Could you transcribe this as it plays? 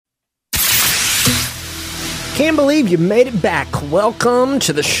Can't believe you made it back. Welcome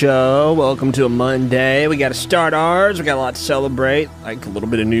to the show. Welcome to a Monday. We got to start ours. We got a lot to celebrate, like a little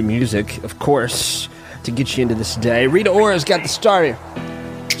bit of new music, of course, to get you into this day. Rita Ora's got the starter.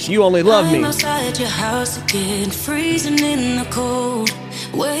 So You Only Love Me. I'm outside your house again, freezing in the cold,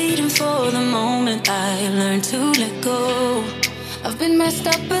 waiting for the moment I learn to let go. I've been messed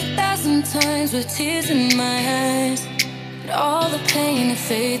up 1,000 times with tears in my eyes. All the pain, it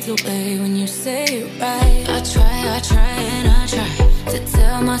fades away when you say it right. I try to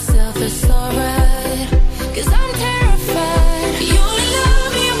tell myself it's alright, 'cause I'm terrified. You only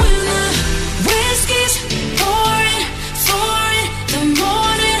love me when the whiskey's pouring the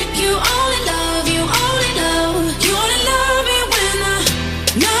morning. You only love, you only love. You only love me when the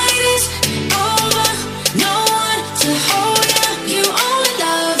night is over, no one to hold you. You only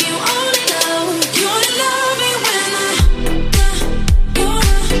love, you only love. You only love me when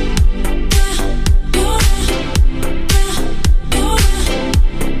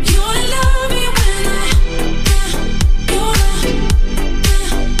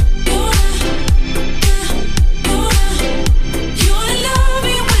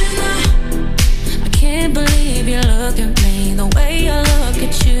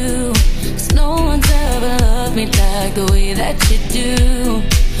like the way that you do.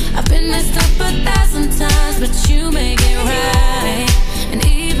 I've been messed up 1,000 times, but you make it right. And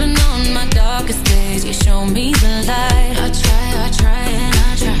even on my darkest days, you show me the light. I try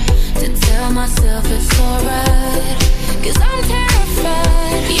to tell myself it's alright, 'cause I'm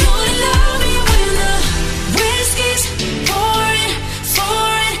terrified. You only love me when the whiskey's pouring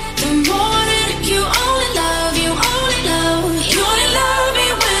the morning. You only love, you only love. You only love me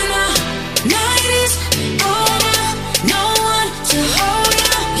when the night is over, no one to hold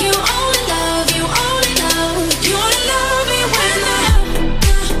you. You only love, you only love. You only love me when the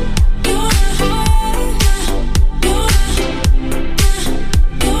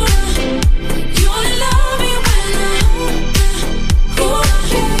you only love me when the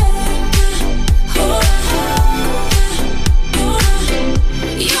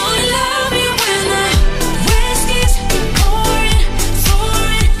you only love me when the whiskey's pouring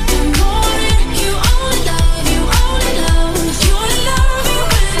the morning. You only love, you only love. You only love me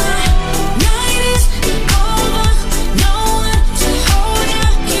when the night is over, no one to hold you.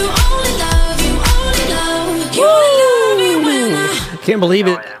 You only love, you only love. You only love me when the Can't believe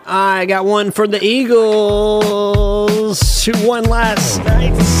it. I got one for the Eagles, who won last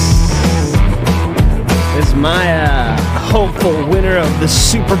night. It's my hopeful winner of the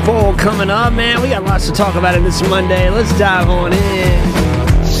Super Bowl coming up, man. We got lots to talk about it this Monday. Let's dive on in.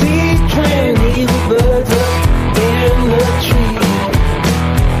 See 20 birds up in the tree.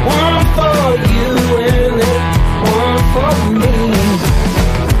 One for you and then one for me.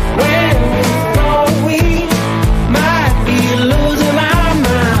 When we thought we might be losing our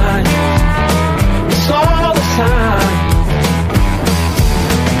mind, it's all the time.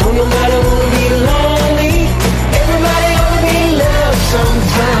 Oh, no matter who be lonely, everybody ought to be loved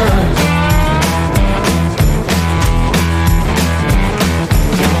sometime.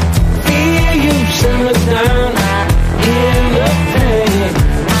 Feel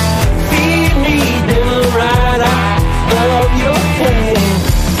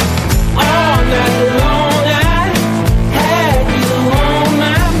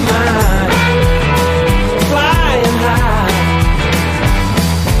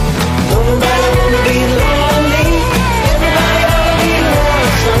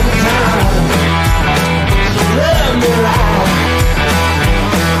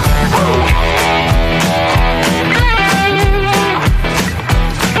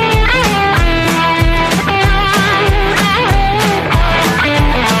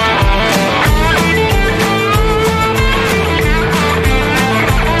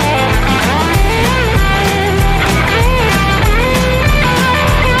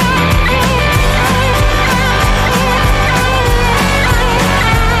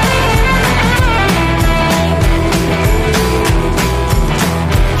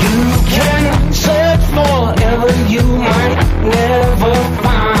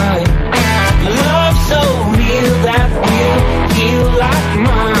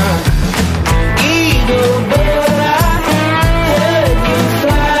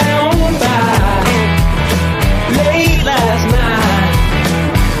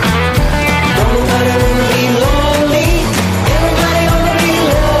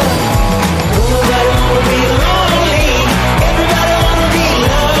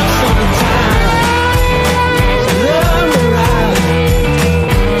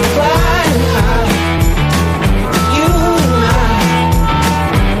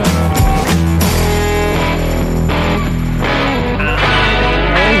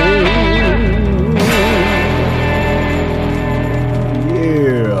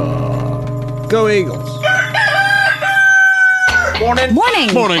Morning.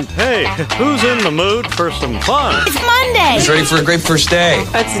 Morning. Morning. Hey, who's in the mood for some fun? It's Monday. Who's ready for a great first day?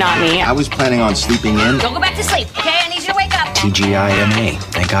 That's not me. I was planning on sleeping in. Don't go back to sleep, okay? I need you to wake up. TGIMA.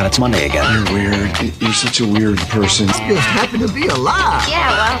 Thank God it's Monday again. You're weird. You're such a weird person. Just happen to be alive.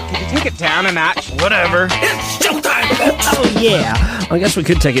 Yeah, well, Take it down a notch. Whatever. Oh, yeah. I guess we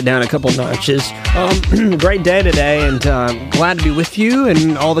could take it down a couple notches. Great day today, and glad to be with you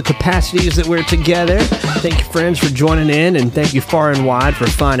and all the capacities that we're together. Thank you, friends, for joining in, and thank you far and wide for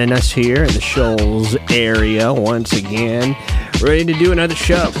finding us here in the Shoals area once again. Ready to do another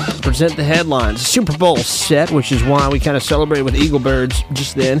show. Present the headlines. Super Bowl set, which is why we kind of celebrated with Eagle Birds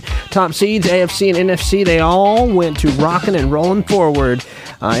just then. Top seeds, AFC and NFC, they all went to rocking and rolling forward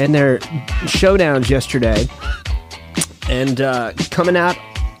in their showdowns yesterday. And coming out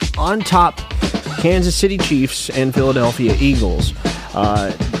on top, Kansas City Chiefs and Philadelphia Eagles.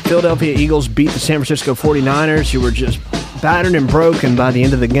 Philadelphia Eagles beat the San Francisco 49ers, who were just battered and broken by the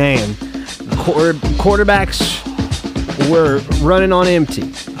end of the game. Quarterbacks were running on empty.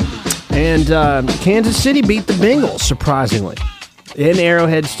 And Kansas City beat the Bengals, surprisingly, in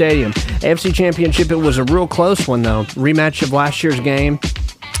Arrowhead Stadium. AFC Championship, it was a real close one, though. Rematch of last year's game.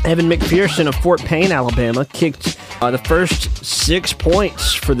 Evan McPherson of Fort Payne, Alabama, kicked the first 6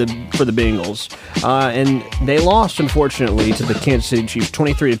 points for the Bengals, and they lost, unfortunately, to the Kansas City Chiefs,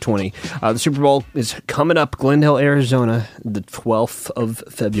 23-20. The Super Bowl is coming up, Glendale, Arizona, the 12th of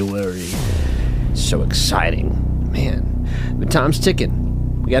February. So exciting, man! The time's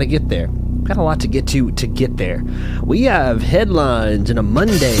ticking. We got to get there. We've got a lot to get get there. We have headlines and a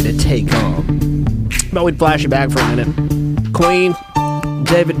Monday to take on. But we'd flash it back for a minute. Queen,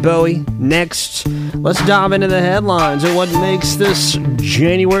 David Bowie, next. Let's dive into the headlines and what makes this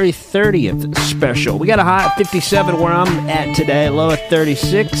January 30th special. We got a high at 57 where I'm at today, low at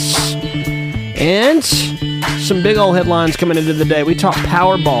 36. And some big old headlines coming into the day. We talk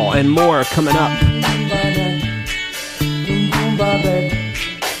Powerball and more coming up.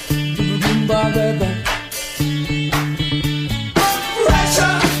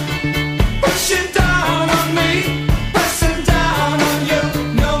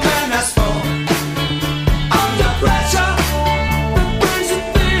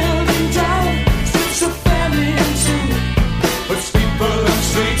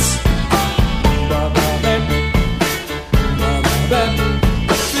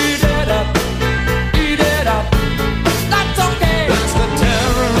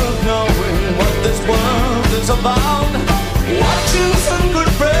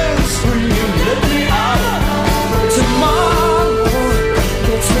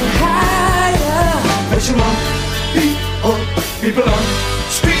 People on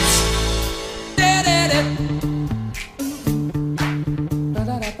streets.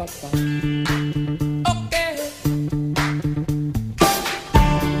 Okay.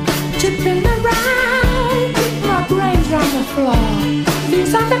 Tipping around, keep my brains on the floor.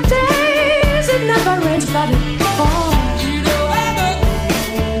 These are the days it never rains, but it falls.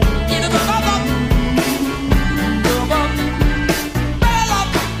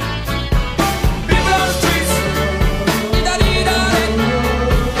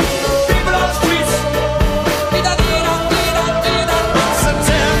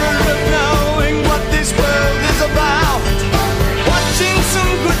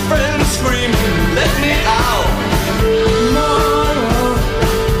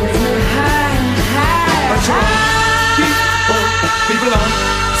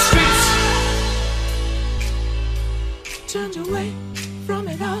 Turned away from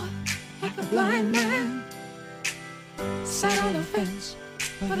it all like a blind man. Sat on the fence,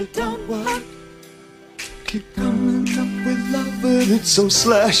 but it don't work. Keep coming up with love, but it's so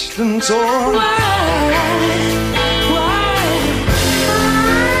slashed and torn. Why?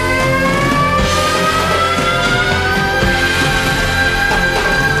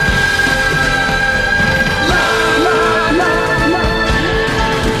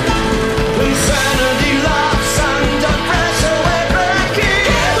 Give love,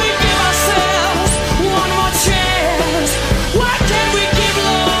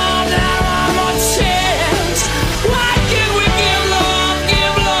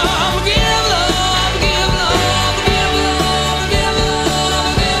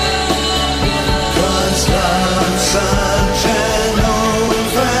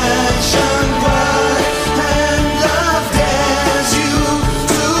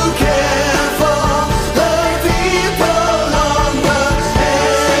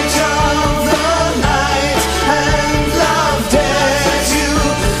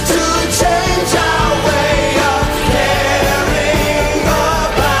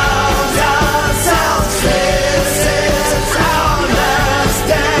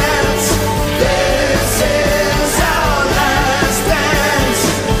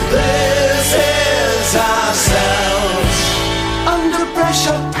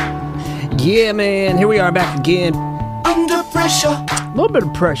 Yeah, man. Here we are back again. Under pressure. A little bit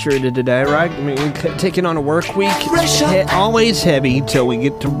of pressure today, right? I mean, we're taking on a work week. Pressure. Always heavy till we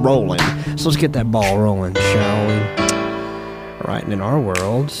get to rolling. So let's get that ball rolling, shall we? All right, and in our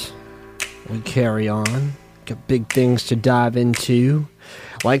worlds, we carry on. Got big things to dive into.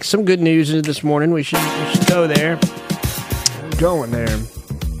 Like some good news this morning. We should go there. We're going there.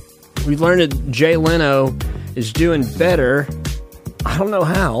 We learned that Jay Leno is doing better. I don't know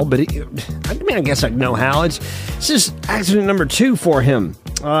how, but I guess I know how. This is accident number 2 for him.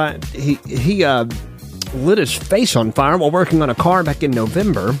 He lit his face on fire while working on a car back in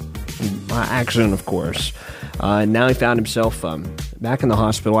November. Accident, of course. Now he found himself back in the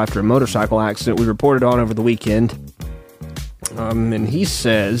hospital after a motorcycle accident we reported on over the weekend. And he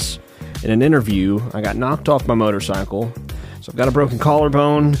says in an interview, I got knocked off my motorcycle, so I've got a broken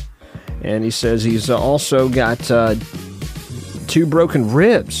collarbone. And he says he's also got 2 broken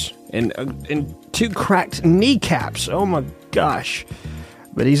ribs and 2 cracked kneecaps. Oh my gosh.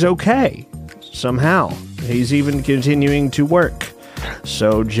 But he's okay. Somehow. He's even continuing to work.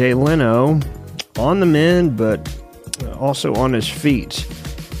 So Jay Leno on the mend, but also on his feet.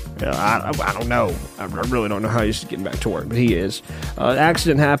 I don't know. I really don't know how he's getting back to work, but he is.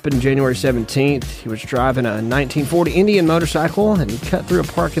 Accident happened January 17th. He was driving a 1940 Indian motorcycle, and he cut through a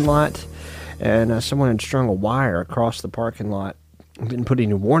parking lot, and someone had strung a wire across the parking lot and didn't put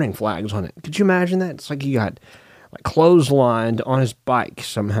any warning flags on it. Could you imagine that? It's like he got clotheslined on his bike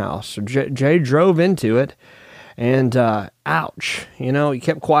somehow. So Jay drove into it, and ouch. You know, he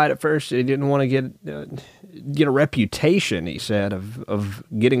kept quiet at first. He didn't want to get a reputation, he said, of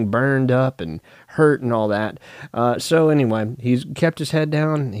getting burned up and hurt and all that. So anyway, he's kept his head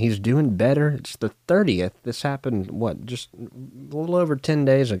down. He's doing better. It's the 30th. This happened, just a little over 10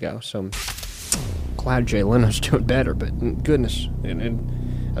 days ago. So glad Jay Leno's doing better, but goodness,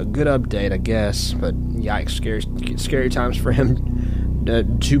 and a good update, I guess. But yikes, scary times for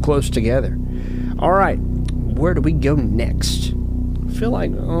him. Too close together. All right, where do we go next? I feel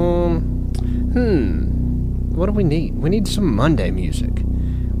like, what do we need? We need some Monday music.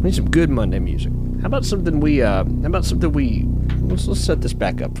 We need some good Monday music. How about something let's set this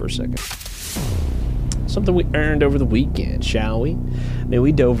back up for a second. Something we earned over the weekend, shall we? I mean,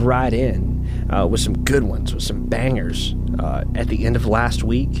 we dove right in with some good ones, with some bangers at the end of last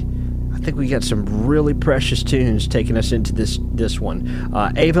week. I think we got some really precious tunes taking us into this one.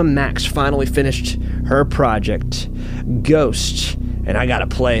 Ava Max finally finished her project, Ghost, and I gotta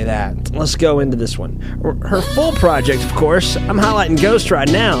play that. Let's go into this one. Her full project, of course. I'm highlighting Ghost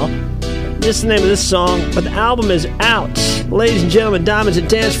right now. This is the name of this song, but the album is out. Ladies and gentlemen, Diamonds and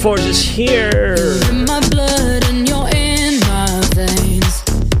Dance Floors is here. You're in my blood and you're in my veins,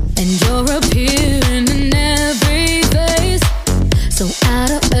 and you're appearing in every face. So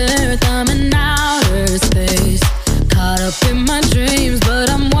out of earth, I'm in outer space, caught up in my dreams, but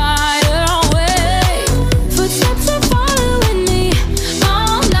I'm wider awake. Footsteps are following me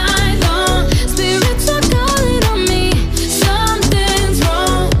all night long. Spirits are calling on me. Something's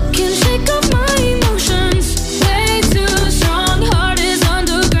wrong. Can't shake off my emotions. Way too strong. Heart is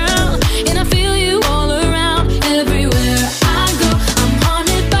underground, and I feel you all around. Everywhere I go, I'm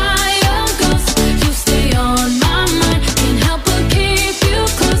haunted by your ghost. You stay on my mind. Can't help but keep you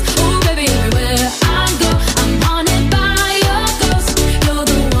close. Oh baby, everywhere I go, I'm haunted by your ghost. You're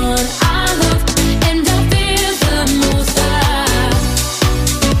the one I love, and I feel the most alive.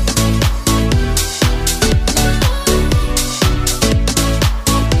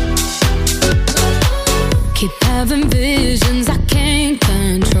 Keep having visions I can't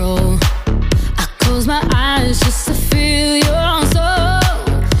control. I close my eyes just to feel your soul.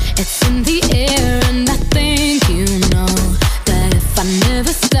 It's in the air, and I think you know that if I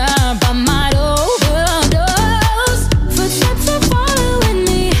never stop, I might overdose. Footsteps are following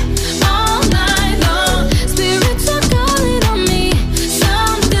me all night long. Spirits are calling on me.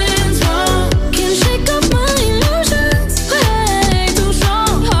 Something's wrong. Can't shake off my emotions. Way too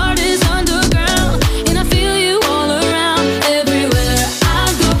strong. Heart is underground, and I feel you all around. Everywhere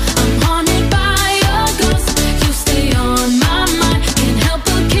I go, I'm haunted by your ghost. You stay on my mind. Can't help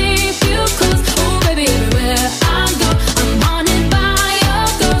but keep you close. Oh baby, everywhere I go, I'm haunted by your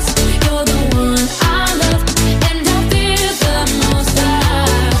ghost. You're the one I love, and I feel the most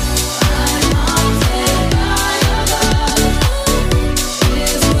alive. I'm haunted by your love.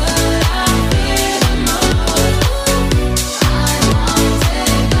 Is what I feel the most. I'm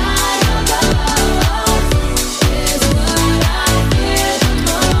haunted by your love. Is what I feel the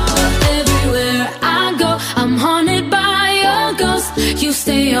most. Everywhere I go, I'm haunted by your ghost. You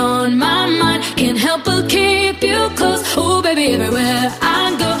stay on my mind. Can't help but keep you close. Oh baby, everywhere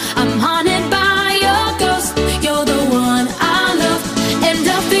I go, I'm haunted by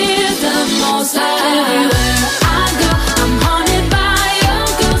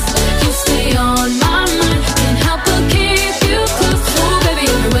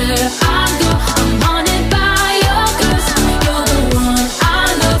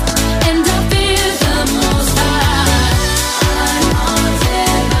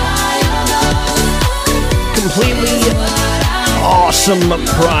awesome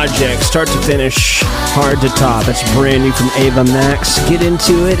project, start to finish, hard to top. That's brand new from Ava Max. Get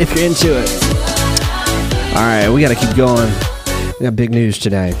into it if you're into it. All right, we got to keep going. We got big news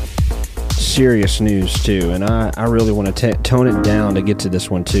today. Serious news, too. And I really want to tone it down to get to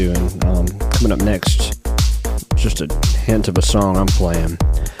this one, too. And coming up next, just a hint of a song I'm playing.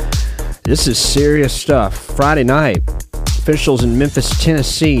 This is serious stuff. Friday night, officials in Memphis,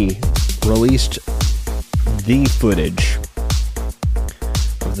 Tennessee released the footage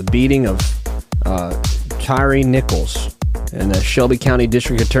of the beating of Tyre Nichols. And the Shelby County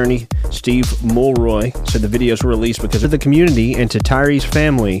District Attorney Steve Mulroy said the videos were released because of the community and to Tyre's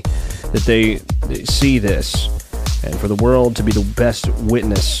family that they see this, and for the world to be the best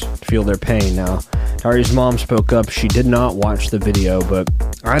witness to feel their pain. Now, Tyre's mom spoke up. She did not watch the video, but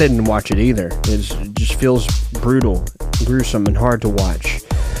I didn't watch it either. It just feels brutal, gruesome, and hard to watch.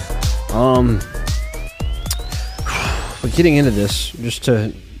 But getting into this, just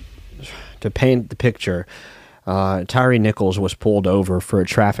to paint the picture, Tyre Nichols was pulled over for a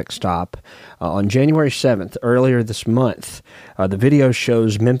traffic stop on January 7th, earlier this month. The video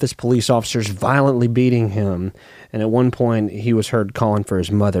shows Memphis police officers violently beating him, and at one point he was heard calling for his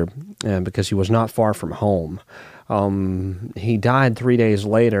mother because he was not far from home. He died 3 days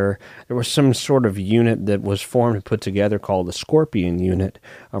later. There was some sort of unit that was formed and put together called the Scorpion Unit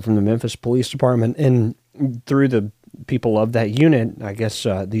from the Memphis Police Department, and through the people of that unit, I guess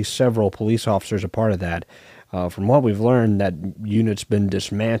these several police officers are part of that. From what we've learned, that unit's been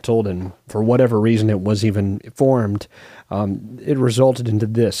dismantled, and for whatever reason it was even formed, it resulted into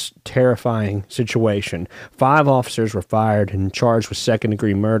this terrifying situation. 5 officers were fired and charged with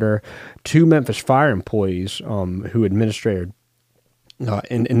second-degree murder. 2 Memphis fire employees who administered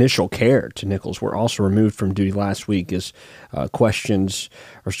initial care to Nichols were also removed from duty last week as questions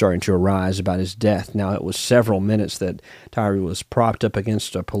are starting to arise about his death. Now, it was several minutes that Tyre was propped up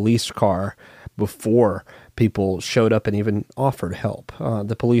against a police car before people showed up and even offered help.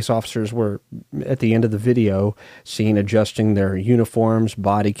 The police officers were, at the end of the video, seen adjusting their uniforms,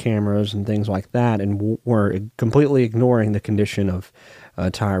 body cameras, and things like that, and were completely ignoring the condition of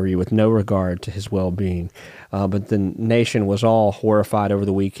Tyre with no regard to his well-being. But the nation was all horrified over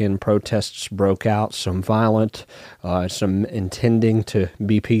the weekend. Protests broke out, some violent, some intending to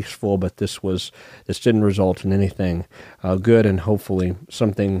be peaceful, but this didn't result in anything good, and hopefully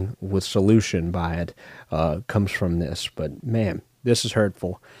something with solution by it comes from this. But man, this is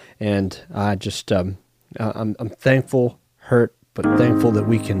hurtful, and I just I'm thankful, hurt, but thankful that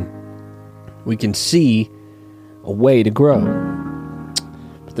we can see a way to grow.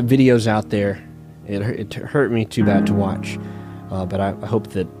 But the video's out there. It hurt me too bad to watch, but I hope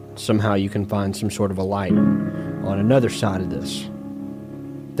that somehow you can find some sort of a light on another side of this.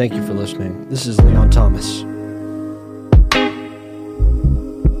 Thank you for listening. This is Leon Thomas.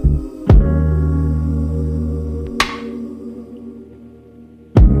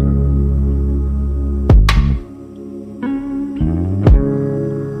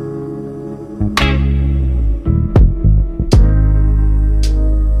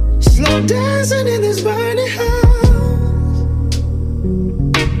 Dancing in this burning house,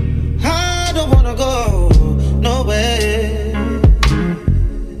 I don't wanna go nowhere.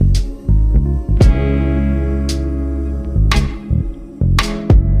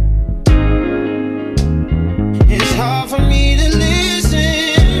 It's hard for me to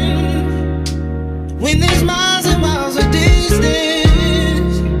listen when there's miles and miles of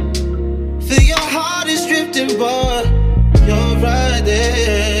distance. Feel your heart is drifting, but you're right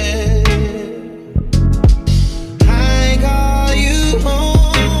there.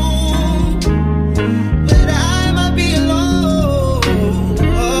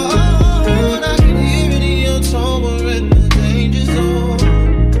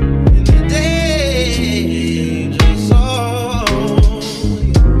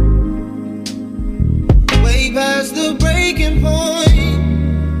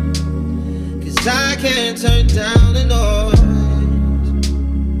 Turn down the noise.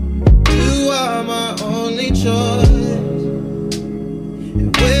 You are my only choice,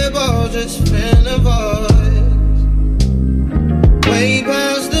 and we're both just filling a voice. Way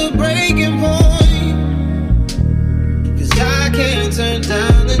past the breaking point, 'cause I can't turn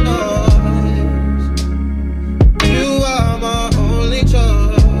down the noise. You are my only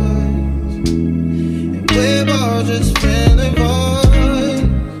choice, and we're both just filling a voice.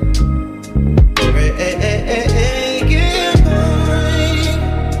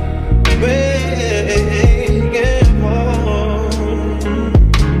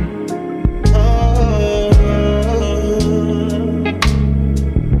 Oh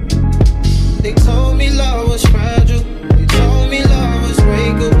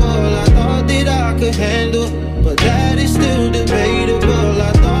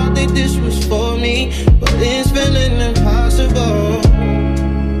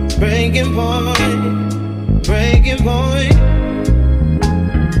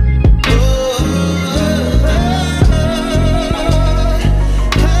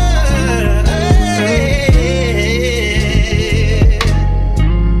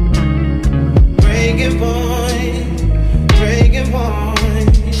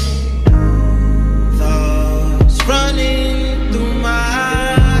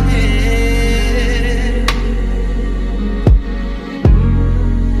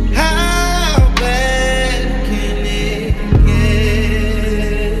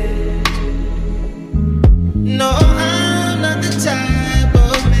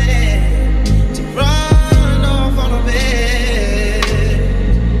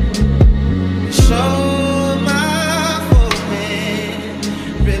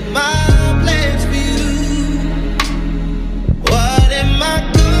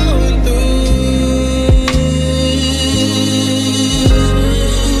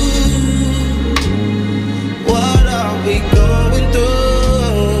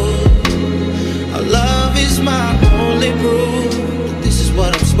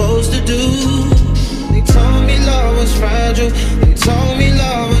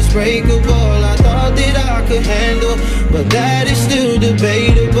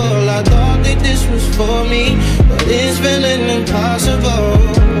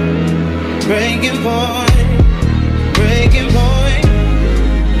breaking point, breaking point.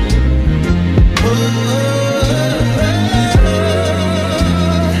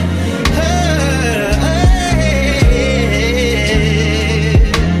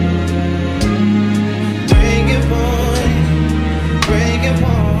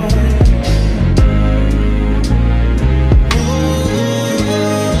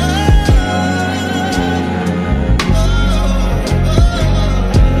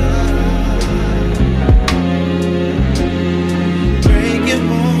 Breaking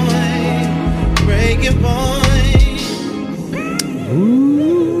point, breaking point.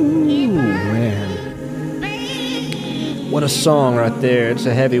 Ooh, man. What a song right there. It's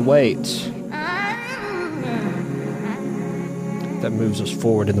a heavy weight. That moves us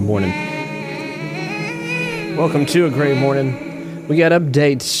forward in the morning. Welcome to A Great Morning. We got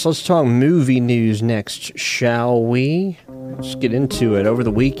updates. Let's talk movie news next, shall we? Let's get into it. Over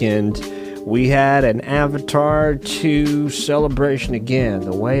the weekend, we had an Avatar 2 celebration again.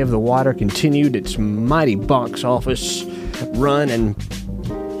 The Way of the Water continued its mighty box office run, and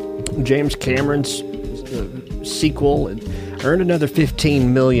James Cameron's sequel earned another $15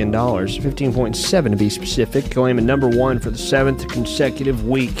 million, 15.7 to be specific, going to number one for the 7th consecutive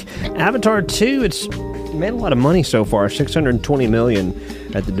week. Avatar 2, it's made a lot of money so far, $620 million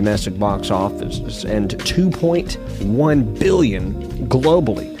at the domestic box office and $2.1 billion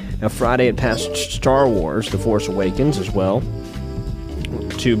globally. Now, Friday it passed Star Wars, The Force Awakens as well.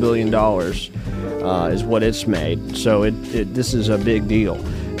 $2 billion is what it's made. So this is a big deal.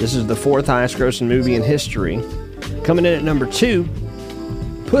 This is the 4th highest grossing movie in history. Coming in at number 2,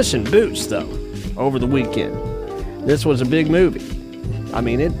 Puss in Boots, though, over the weekend. This was a big movie. I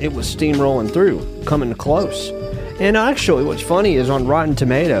mean, it was steamrolling through, coming close. And actually, what's funny is on Rotten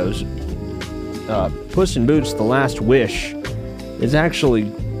Tomatoes, Puss in Boots: The Last Wish is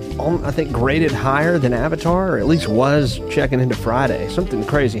actually, I think, graded higher than Avatar, or at least was checking into Friday. Something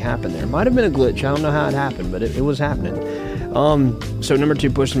crazy happened there. Might have been a glitch. I don't know how it happened, but it was happening. So number 2,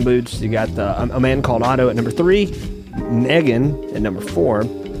 Puss in Boots. You got A Man Called Otto at number 3, Megan at number 4,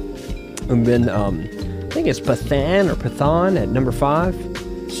 and then I think it's Pathan at number 5,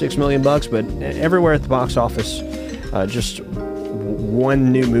 $6 million. But everywhere at the box office, just one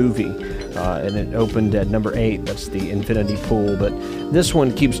new movie. And it opened at number 8. That's the Infinity Pool. But this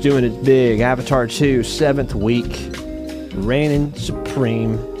one keeps doing it big. Avatar 2, 7th week. Reigning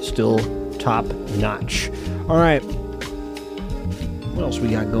supreme. Still top notch. All right. What else we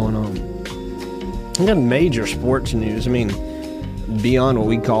got going on? We got major sports news. I mean, beyond what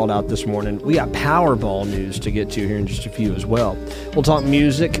we called out this morning, we got Powerball news to get to here in just a few as well. We'll talk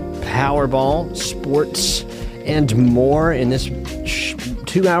music, Powerball, sports, and more in this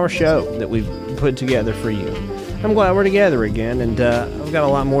 2-hour show that we've put together for you. I'm glad we're together again, and I've got a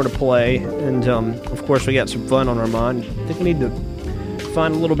lot more to play, and of course we got some fun on our mind. I think we need to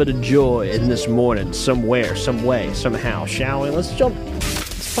find a little bit of joy in this morning, somewhere, some way, somehow, shall we? Let's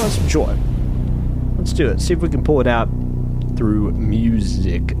find some joy. Let's do it. See if we can pull it out through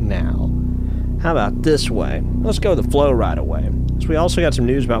music now. How about this way? Let's go with the Flo Rida away. So we also got some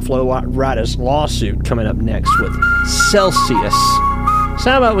news about Flo Rida's lawsuit coming up next with Celsius. So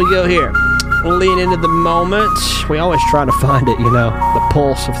how about we go here? We'll lean into the moment. We always try to find it, the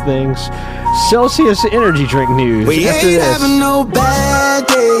pulse of things. Celsius energy drink news. We after ain't this. having no bad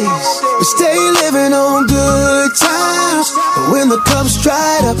days. We stay living on good times. But when the cup's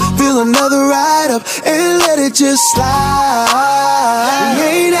dried up, fill another ride up and let it just slide. We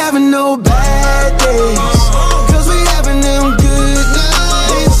ain't having no bad days, 'cause we having them good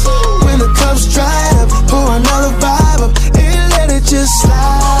nights. When the cup's dried up, pour another vibe up and let it just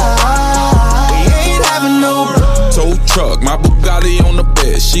slide. We ain't having no tow truck, my Bugatti on the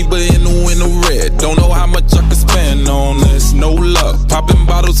bed, Sheba in the red. Don't know how much I can spend on this, no luck. Popping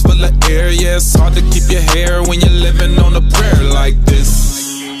bottles full of air, yeah, it's hard to keep your hair when you're living on a prayer like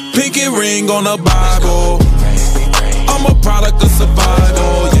this. Pinky ring on the Bible, I'm a product of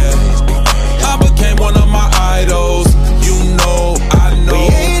survival, yeah. I became one of my idols, I know. We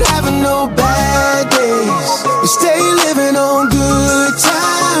ain't having no bad days. We stay living on good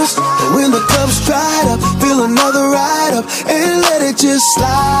times. But when the cup's dried up, fill another ride up and let it just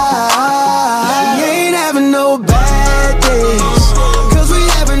slide. We ain't having no bad days, 'cause we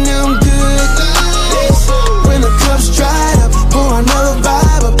having them good nights. When the cup's dried up, pour another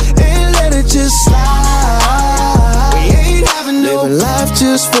vibe up and let it just slide. We ain't having no living life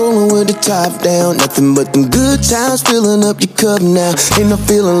just rolling with the top down. Nothing but them good times filling up your cup now. Ain't no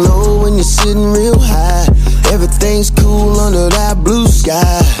feeling low when you're sitting real high. Everything's cool under that blue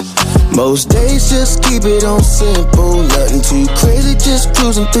sky. Most days just keep it on simple. Nothing too crazy, just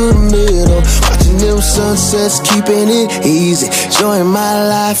cruising through the middle. Watching them sunsets, keeping it easy. Enjoying my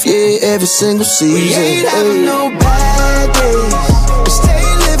life, yeah, every single season. We ain't having no bad days. We stay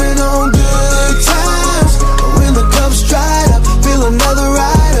living on good times. But when the cup's dried up, fill another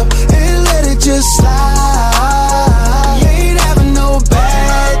ride up and let it just slide. We ain't having no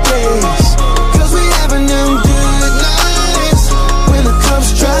bad days, 'cause we having them good nights. When the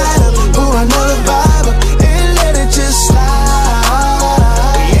cup's dried up, pour another vibe up and let it just slide.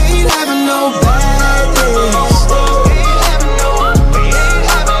 We ain't having no bad days. We ain't having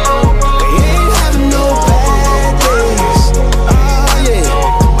no bad days.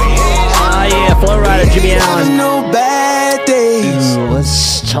 Oh yeah. Flow Rider, Jimmy Allen. Having no bad days.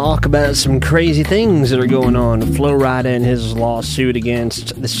 Let's talk about some crazy things that are going on. Flo Rida and his lawsuit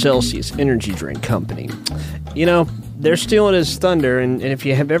against the Celsius Energy Drink Company. You know, they're stealing his thunder, and if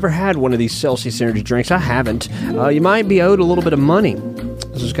you have ever had one of these Celsius Energy drinks, I haven't, you might be owed a little bit of money.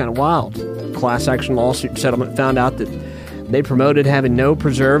 This is kind of wild. Class action lawsuit settlement found out that they promoted having no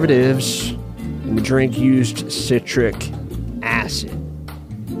preservatives, and the drink used citric acid.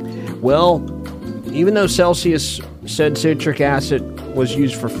 Well, even though Celsius said citric acid was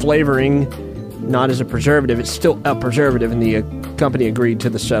used for flavoring, not as a preservative, it's still a preservative, and the company agreed to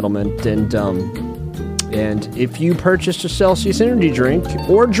the settlement. And if you purchased a Celsius energy drink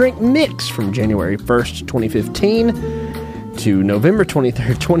or drink mix from January 1st, 2015 to November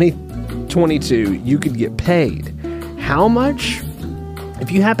 23rd, 2022, you could get paid. How much?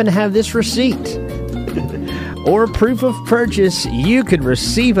 If you happen to have this receipt or proof of purchase, you could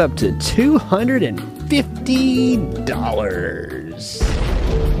receive up to $250.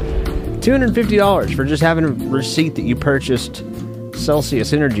 $250 for just having a receipt that you purchased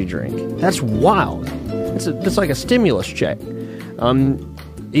Celsius energy drink. That's wild. It's like a stimulus check.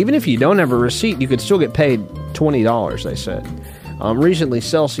 Even if you don't have a receipt, you could still get paid $20, they said. Recently,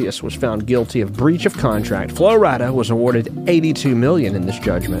 Celsius was found guilty of breach of contract. Flo Rida was awarded $82 million in this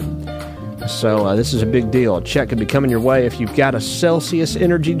judgment. So this is a big deal. A check could be coming your way if you've got a Celsius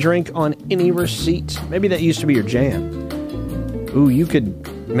energy drink on any receipt. Maybe that used to be your jam. Ooh,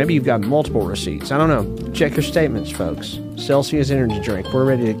 maybe you've got multiple receipts. I don't know. Check your statements, folks. Celsius energy drink. We're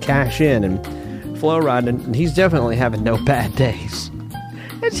ready to cash in. And Flo Rida, he's definitely having no bad days.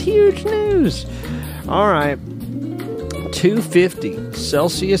 That's huge news. All right. $250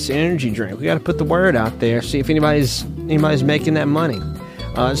 Celsius energy drink. We got to put the word out there. See if anybody's making that money.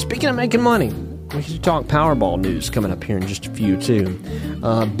 Speaking of making money, we should talk Powerball news coming up here in just a few, too.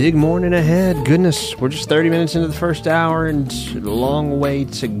 Big morning ahead. Goodness, we're just 30 minutes into the first hour and a long way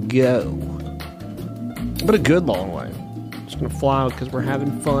to go. But a good long way. Just going to fly out because we're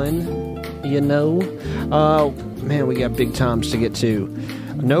having fun, you know. Man, we got big times to get to.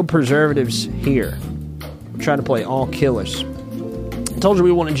 No preservatives here. We're trying to play all killers. I told you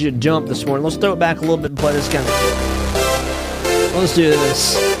we wanted you to jump this morning. Let's throw it back a little bit and play this kind of... Let's do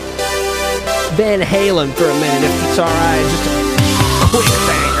this. Van Halen for a minute, if it's alright. Just a quick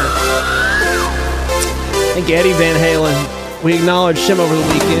banger. Thank you, Eddie Van Halen. We acknowledged him over the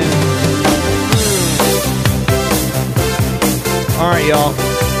weekend. Alright, y'all.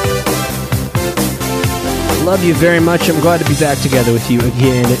 Love you very much. I'm glad to be back together with you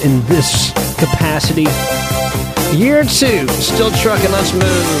again in this capacity. Year 2, still trucking us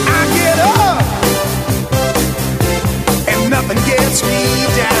move. I get up and nothing gets me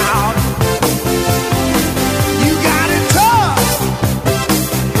down. You got it tough.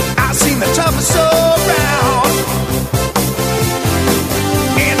 I've seen the toughest around.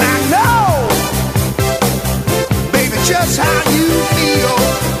 And I know, baby, just how you feel.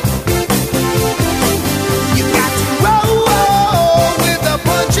 You got to roll with the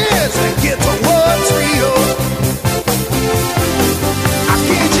punches and get to what's real.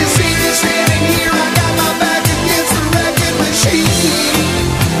 Can't you see me standing here? I got my back against the record machine.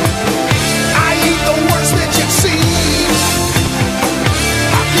 I ain't the worst that you've seen.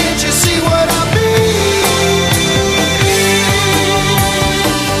 Can't you see what I mean?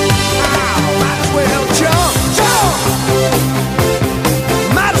 Might as well jump, jump.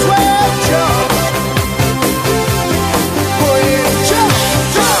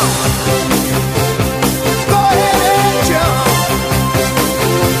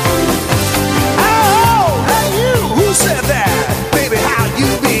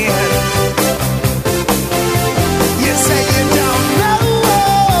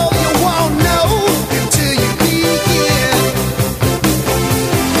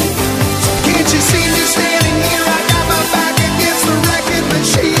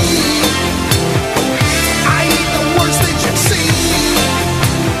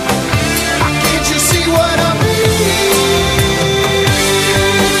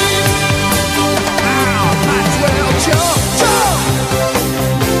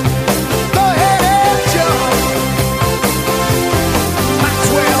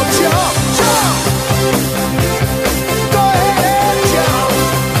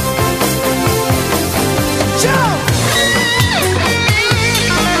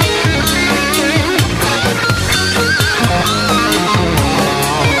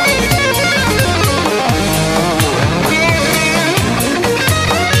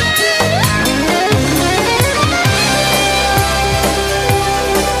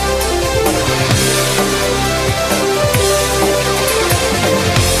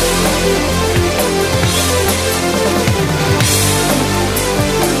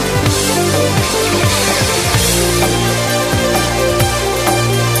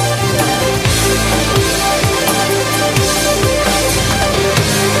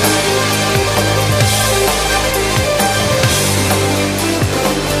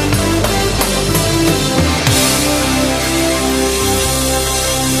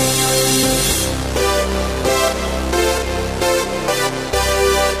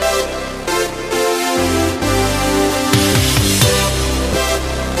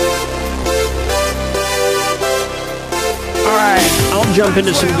 to jump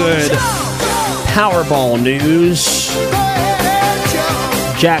into some good Powerball news.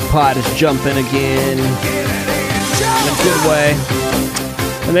 Jackpot is jumping again in a good way.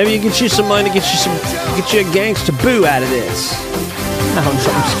 And maybe you get you some money to get you a gangsta boo out of this. No, I'm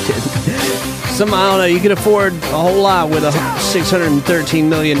just kidding. I don't know, you can afford a whole lot with $613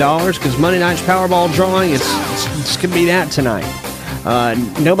 million because Monday night's Powerball drawing, it's going to be that tonight.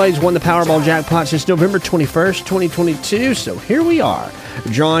 Nobody's won the Powerball jackpot since November 21st, 2022, so here we are.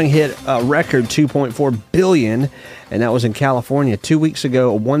 The drawing hit a record $2.4 billion, and that was in California. 2 weeks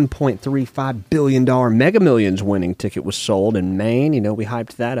ago, a $1.35 billion Mega Millions winning ticket was sold in Maine. You know, we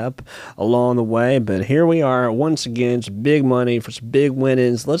hyped that up along the way, but here we are once again. Some big money for some big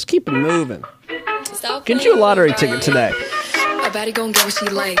winnings. Let's keep it moving. Get you a lottery ticket today. I baddie gon' get what she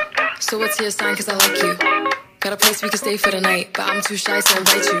like. So what's your sign, cause I like you. Got a place we can stay for the night, but I'm too shy to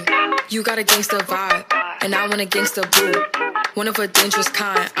invite you. You got a gangster vibe, and I want a gangster boo. One of a dangerous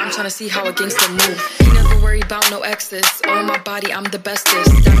kind, I'm tryna see how a gangster move. Ain't never worry about no exes. On my body, I'm the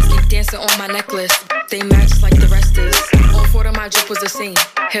bestest. Diamonds keep dancing on my necklace. They match like the rest is. All four of my drip was the same.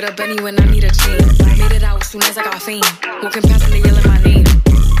 Hit a Benny when I need a chain. Made it out soon as I got fame. Walking past and they yelling my name.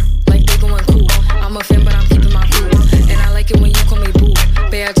 Like they going cool. I'm a fan, but I'm keeping my cool. And I like it when you call me boo.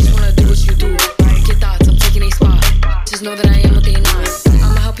 Babe, I just wanna do what you do. Get thoughts, I'm taking a spot. Just know that I am what they not.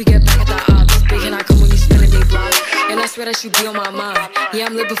 I'ma help you get back at the odds. Big and I come when you spinning they block. And I swear that you be on my mind. Yeah,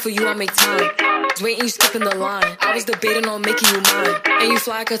 I'm living for you, I make time. Just waiting, you skipping the line. I was debating on making you mine. And you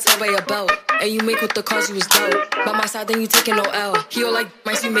fly, I could tell by your belt. And you make with the cause you was dope. By my side, then you taking no L. He all like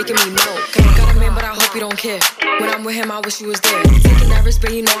mice, you making me melt. Got a man, but I hope you don't care. When I'm with him, I wish you was there. Taking that risk,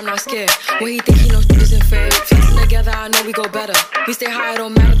 but you know I'm not scared. When he think he knows shit isn't fair. Flexing together, I know we go better. We stay high, it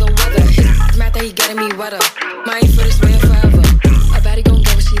don't matter the weather. His mad that he getting me wetter. My ain't for this way forever. A baddie gon'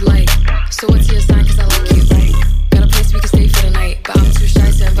 get what she like. So what's your sign, cause I like you. Got a place we can stay for the night, but I'm too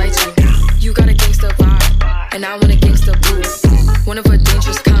shy to invite you. You got a gangster vibe, and I want a gangster boo. One of a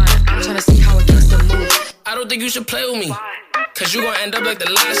dangerous kind, I'm tryna see how a gangster move. I don't think you should play with me, cause you gon' end up like the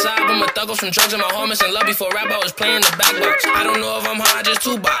last album. I'm a thug off some drugs and my homies in love before rap. I was playing the back box. I don't know if I'm high, just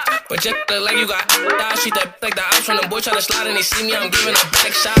two box. But just look like you got eyes. Shoot that like the ops when the boy try to slide and they see me, I'm giving a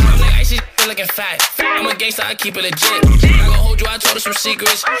back shot. I'm like icy looking fat. I'm a gangster, I keep it legit. I gon' hold you, I told her some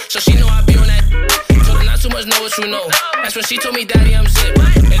secrets, so she know I be on that. Told her not too much, know what you know. That's when she told me, daddy, I'm zip.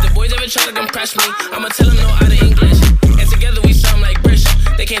 If the boys ever try to impress me, I'ma tell them no out of English. And together we sound like British.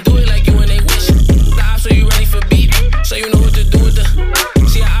 They can't do it like you and they wish. The ops, so you ready for beat? So you know what to do with the.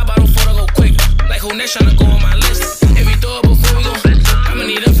 See, I bottle for to go quick. Like who next tryna go on my list? If we throw it before we go, I'ma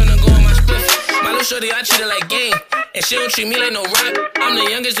need them finna go on my split. My little shorty, I treat her like game. And she don't treat me like no rap. I'm the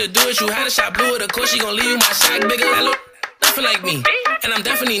youngest to do it. You had a shot blue with a course, she gon' leave you my sack bigger. That look nothing like me. And I'm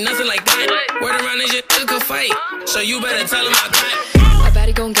definitely nothing like that. Word around this shit, it could fight. So you better tell him I got. A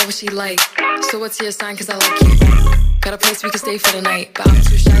baddie gon' get what she like. So what's your sign, cause I like you. Got a place we can stay for the night, but I'm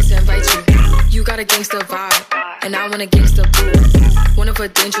too shy to invite you. You got a gangster vibe, and I want a gangster boo. One of a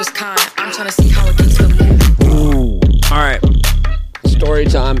dangerous kind, I'm tryna see how a gangster move. Ooh. Alright. Story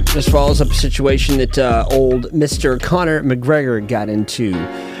time. This follows up a situation that old Mr. Conor McGregor got into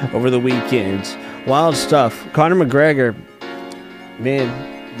over the weekend. Wild stuff. Conor McGregor,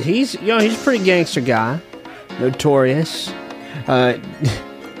 man, he's a pretty gangster guy. Notorious.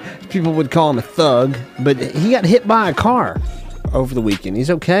 People would call him a thug, but he got hit by a car over the weekend.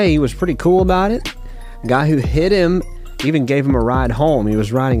 He's okay. He was pretty cool about it. The guy who hit him even gave him a ride home. He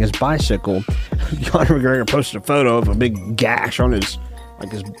was riding his bicycle. Conor McGregor posted a photo of a big gash on his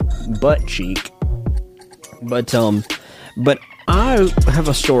butt cheek. But I have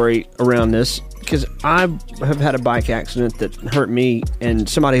a story around this because I have had a bike accident that hurt me, and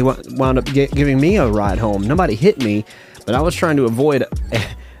somebody wound up giving me a ride home. Nobody hit me, but I was trying to avoid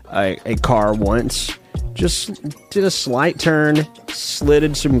a car once. Just did a slight turn,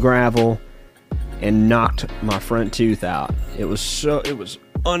 slitted some gravel, and knocked my front tooth out. It was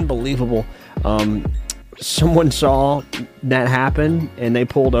unbelievable. Someone saw that happen, and they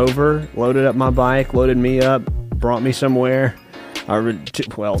pulled over, loaded up my bike, loaded me up, brought me somewhere.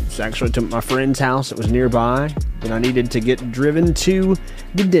 It's actually to my friend's house. It was nearby, and I needed to get driven to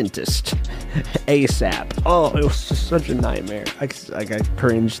the dentist ASAP. Oh, it was just such a nightmare. I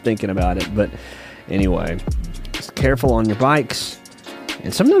cringe thinking about it, but anyway, just careful on your bikes.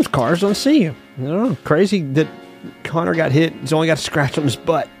 And sometimes cars don't see you. I don't know. Crazy that Conor got hit. He's only got a scratch on his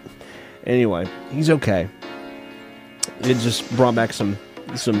butt. Anyway, he's okay. It just brought back some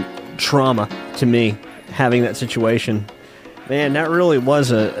trauma to me, having that situation. Man, that really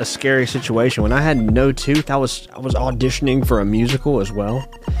was a scary situation. When I had no tooth, I was auditioning for a musical as well.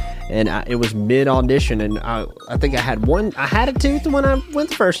 and it was mid-audition, and I think I had a tooth when I went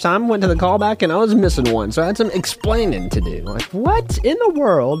the first time, went to the callback, and I was missing one, so I had some explaining to do. Like, what in the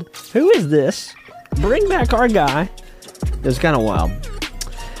world? Who is this? Bring back our guy. It was kind of wild.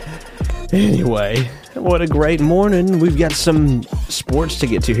 Anyway, what a great morning. We've got some sports to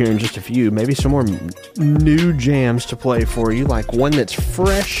get to here in just a few. Maybe some more new jams to play for you, like one that's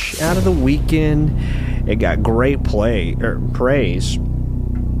fresh out of the weekend. It got great praise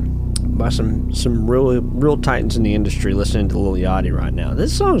by some real titans in the industry listening to Lil Yachty right now.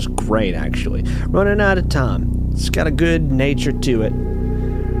 This song's great, actually. Running Out of Time. It's got a good nature to it.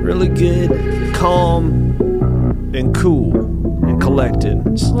 Really good, calm, and cool, and collected.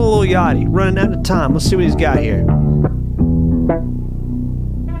 It's Lil Yachty, Running Out of Time. Let's see what he's got here.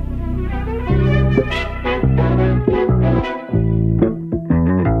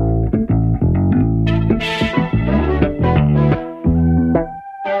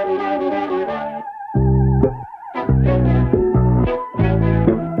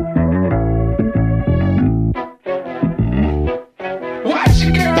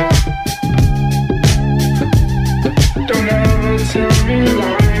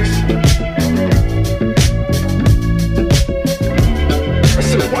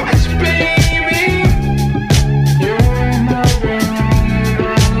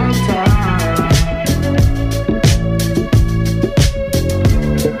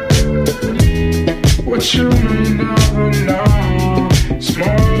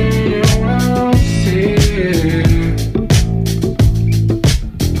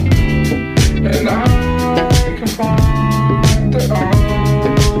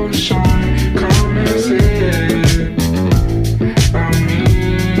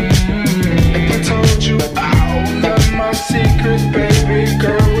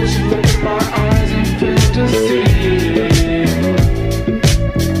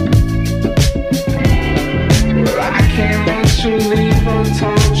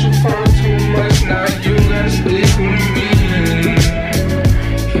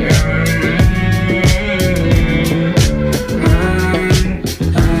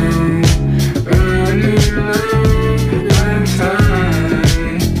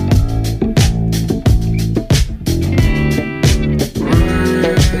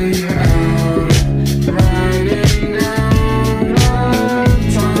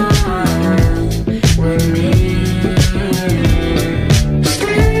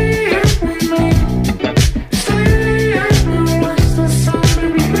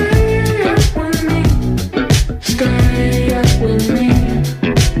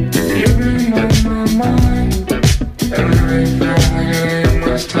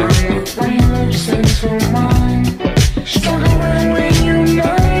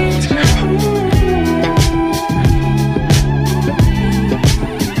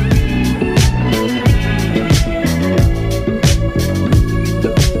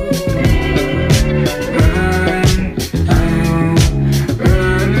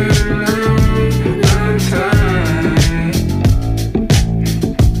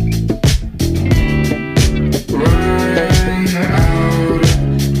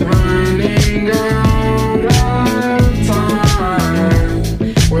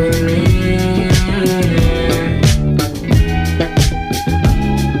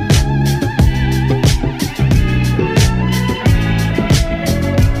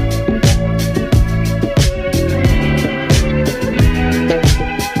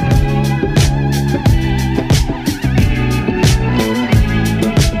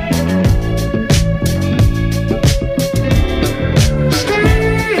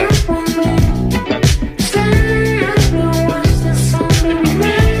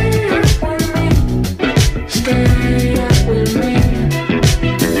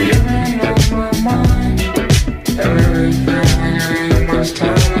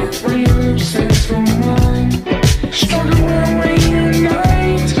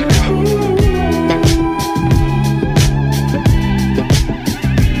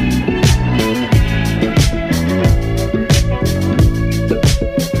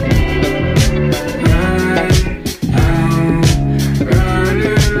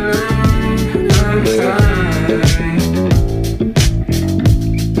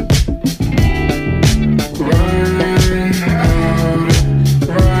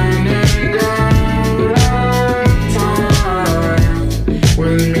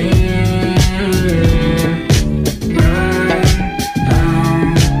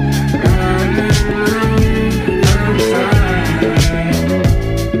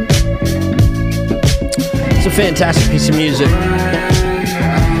 Fantastic piece of music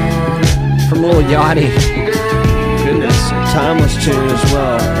from Lil Yachty. Goodness, timeless tune as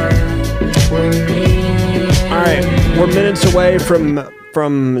well. We're minutes away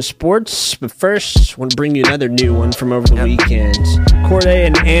from sports, but first, I want to bring you another new one from over the weekend. Corday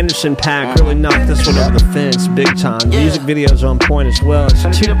and Anderson .Paak really knocked this one over the fence big time. Music video's on point as well. It's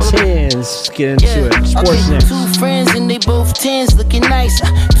 2:10. Let's get into it. Sports next. Two friends and they both 10s, looking nice.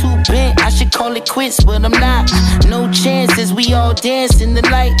 Too bent, I should call it quits, but I'm not. No chances, we all dance in the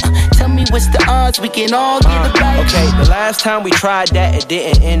light. Tell me what's the odds, we can all get a bite. Okay, the last time we tried that, it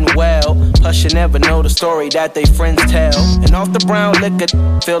didn't end well. Plus, you never know the story that they friends tell. And off the brown liquor,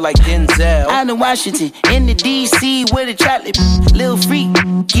 feel like Denzel. Out in Washington, in the D.C. with a chocolate. Lil freak,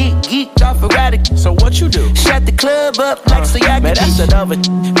 get geeked off erotic. So what you do? Shut the club up like so y'all man, that's another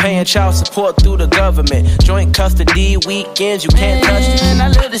paying child support through the government. Joint custody weekends, you can't touch it. I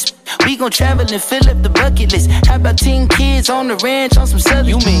love this. We gon' travel and fill up the bucket list. How about 10 kids on the ranch on some southern?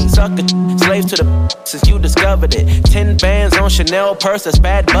 You mean sucker, slave to the since you discovered it. 10 bands on Chanel purse, that's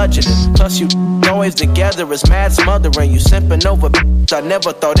bad budgeting. Plus you always together is mad smothering. You simping over I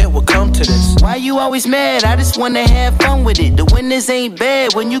never thought it would come to this. Why you always mad? I just wanna have fun with it. The winters ain't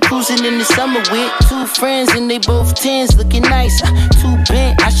bad when you cruising in the summer with two friends and they both 10s, looking nice. Too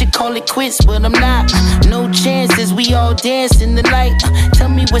bent, I should call it quits, but I'm not. No chances, we all dance in the light. Tell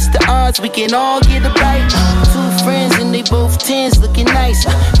me what's the odds, we can all get a bite. Two friends and they both 10s, looking nice.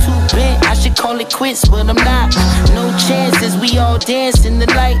 Too bent, I should call it quits, but I'm not. No chances, we all dance in the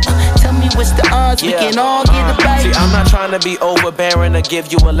light. Tell me what's the odds, we can all get a bite. See, I'm not trying to be overbearing or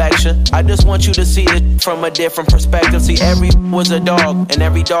give you a lecture. I just want you to see it from a different perspective. See, every was a dog, and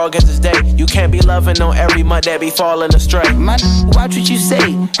every dog has his day. You can't be loving on every mud that be falling astray. Watch what you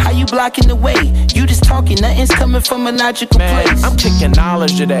say. How you blocking the way? You just talking, nothing's coming from a logical place. I'm kicking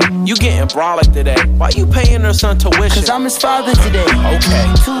knowledge today. You getting brolic today. Why you paying her son tuition? Cause I'm his father today.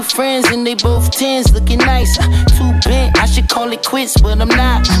 Okay. Two friends and they both 10s, looking nice. Too bent, I should call it quits, but I'm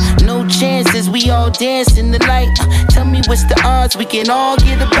not. No chances, we all dance in the light. Tell me what's the odds, we can all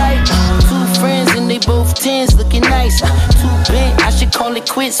get a bite. Two friends and they both 10s, looking nice. Too bent, I should call it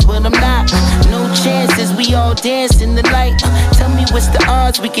quits, but I'm not. No chances, we all dance in the light. Tell me what's the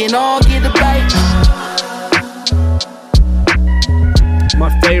odds, we can all get a bite.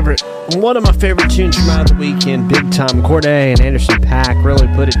 One of my favorite tunes from out of the weekend, big time. Corday and Anderson .Paak really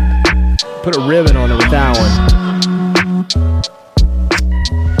put a ribbon on it with that one.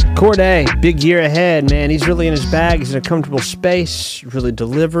 Corday, big year ahead, man. He's really in his bag. He's in a comfortable space, really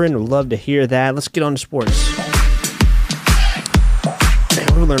delivering. We'd love to hear that. Let's get on to sports. Man,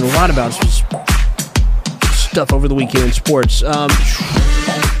 we learned a lot about stuff over the weekend in sports. So I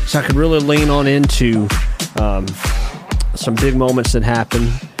could really lean on into some big moments that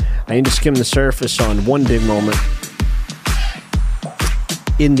happened. I need to skim the surface on one big moment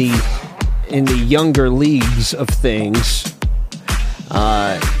in the younger leagues of things.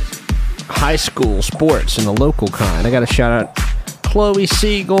 High school sports and the local kind. I got to shout out Chloe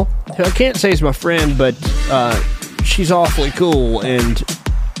Siegel, who I can't say is my friend, but she's awfully cool and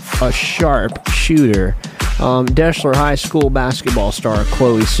a sharp shooter. Deschler High School basketball star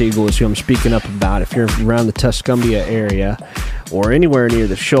Chloe Siegel is who I'm speaking up about. If you're around the Tuscumbia area or anywhere near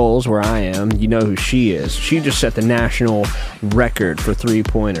the Shoals where I am, you know who she is. She just set the national record for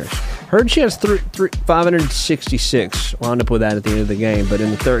three-pointers. Heard she has 566. Wound up with that at the end of the game, but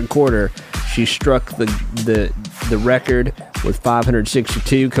in the third quarter, she struck the record with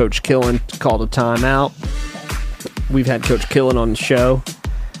 562. Coach Killen called a timeout. We've had Coach Killen on the show.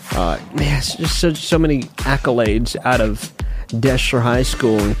 Man, it's just so many accolades out of Deschler High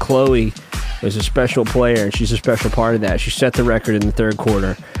School, and Chloe was a special player, and she's a special part of that. She set the record in the third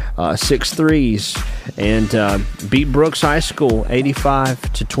quarter, 6 threes, and beat Brooks High School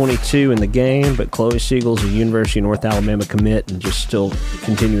 85-22 in the game. But Chloe Siegel's a University of North Alabama commit and just still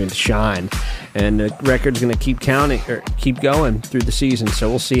continuing to shine. And the record's going to keep going through the season. So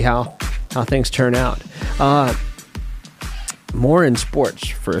we'll see how things turn out. More in sports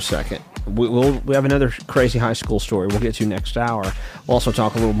for a second. We have another crazy high school story we'll get to next hour. We'll also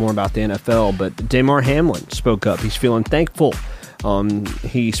talk a little more about the NFL, but Damar Hamlin spoke up. He's feeling thankful.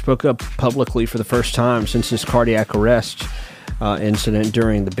 He spoke up publicly for the first time since his cardiac arrest incident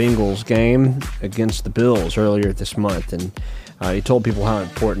during the Bengals game against the Bills earlier this month, and he told people how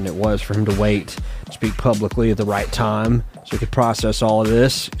important it was for him to wait, speak publicly at the right time so he could process all of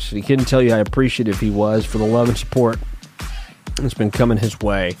this. So he couldn't tell you how appreciative he was for the love and support that's been coming his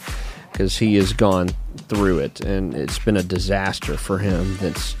way, because he has gone through it, and it's been a disaster for him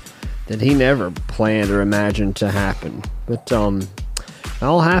that he never planned or imagined to happen. But it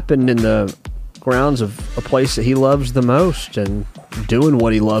all happened in the grounds of a place that he loves the most, and doing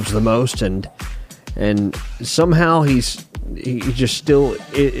what he loves the most, and somehow he just still,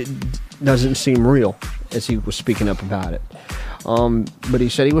 it doesn't seem real. as he was speaking up about it. But he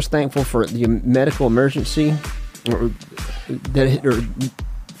said he was thankful for the medical emergency that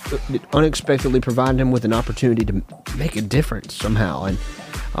unexpectedly provided him with an opportunity to make a difference somehow.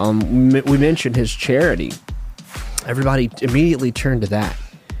 And we mentioned his charity. Everybody immediately turned to that,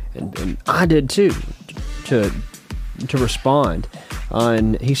 and I did too, to respond.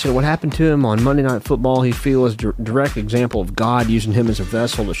 And he said what happened to him on Monday Night Football, he feels a direct example of God using him as a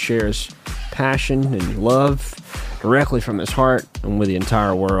vessel to share his passion and love directly from his heart and with the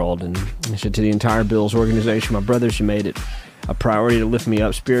entire world. And he said, to the entire Bills organization, my brothers, you made it a priority to lift me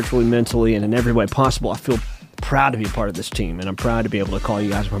up spiritually, mentally, and in every way possible. I feel proud to be a part of this team, and I'm proud to be able to call you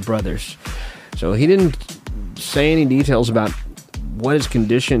guys my brothers. So he didn't say any details about what his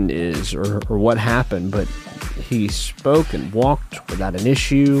condition is or what happened, but he spoke and walked without an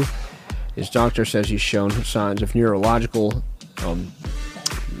issue. His doctor says he's shown signs of neurological,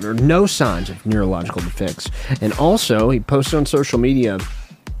 or no signs of neurological defects. And also, he posted on social media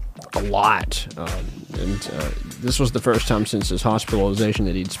a lot. This was the first time since his hospitalization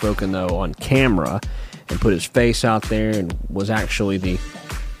that he'd spoken, though, on camera and put his face out there and was actually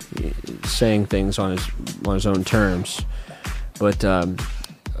saying things on his own terms. But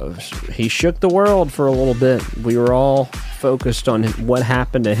he shook the world for a little bit. We were all focused on what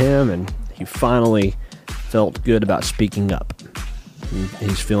happened to him, and he finally felt good about speaking up. And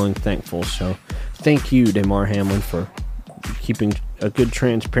he's feeling thankful. So thank you, Damar Hamlin, for keeping a good,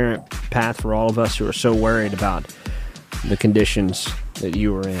 transparent path for all of us who are so worried about the conditions that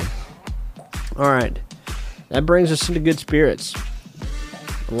you were in. All right. That brings us into good spirits.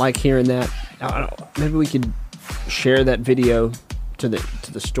 I like hearing that. Maybe we could share that video to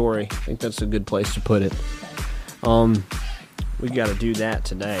the story. I think that's a good place to put it. We got to do that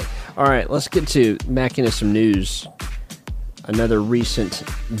today. All right, let's get back into some news. Another recent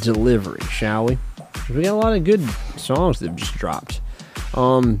delivery, shall we? We got a lot of good songs that have just dropped.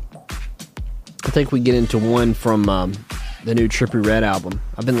 I think we get into one from the new Trippie Redd album.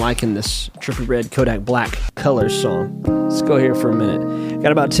 I've been liking this Trippie Redd Kodak Black Colors song. Let's go here for a minute.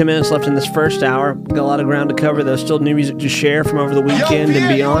 Got about 10 minutes left in this first hour. Got a lot of ground to cover, though. Still new music to share from over the weekend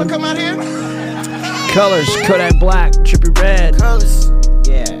and beyond. Come out here? Colors, Kodak Black, Trippie Redd. Colors.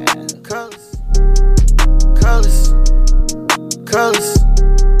 Yeah. Colors. Colors. Colors.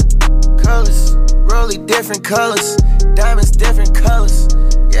 Colors. Rolly different colors. Diamonds different colors.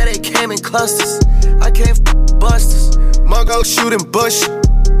 Yeah, they came in clusters. I came busters. Mungo shooting bush.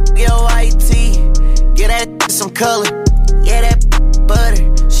 Yo, IT. Get that some color. Yeah, that butter.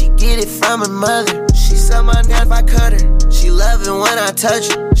 She get it from her mother. She suck my neck if I cut her. She love it when I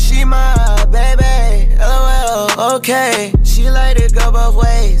touch her. She my baby. LOL, okay. She like to go both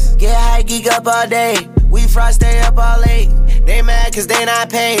ways. Get high, geek up all day. We fry, stay up all late. They mad cause they not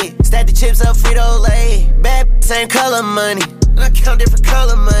paid. Stack the chips up, Frito-Lay. Bad same color money. I count different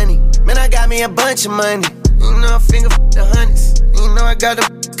color money. Man, I got me a bunch of money. You know, finger the hundreds. You know, I got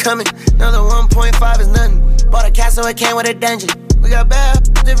them coming. Another 1.5 is nothing. Bought a castle, it came with a dungeon. We got bad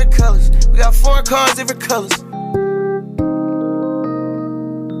different colors. We got 4 cars, different colors.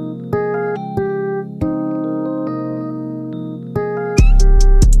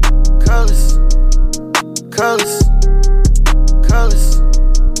 Colors. Colors. Colors.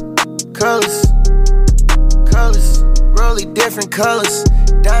 Colors. Colors. Rolly different colors.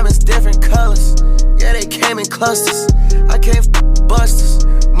 Diamonds different colors. Yeah, they came in clusters. I came busters.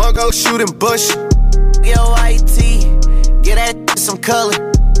 Mungo shooting bush. Yo, IT. Get that some color.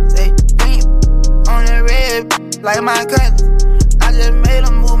 Say, beam on the red, like my cousin. I just made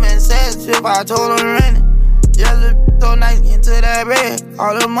a movement, says if I told him running. Yellow so nice, into that red.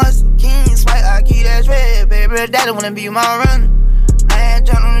 All the muscle, king spike, I keep that red. Baby, daddy wanna be my runner. I had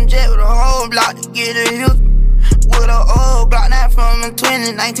jumped on the jet with a whole block to get a Houston. With an old block, not from a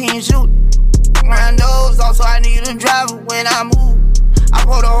 2019 shoot. Randos, also I need a driver when I move. I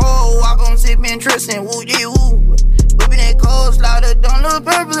put a whole walk on sipping trips and woo yeah woo. Whipping that cold slaughter, don't look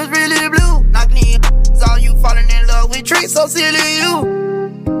purple, it's really blue. Knocking these all you falling in love with tricks, so silly you.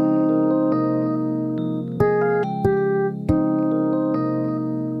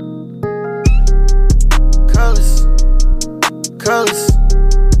 Colors. Colors.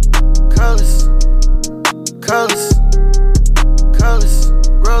 Colors. Colors. Colors.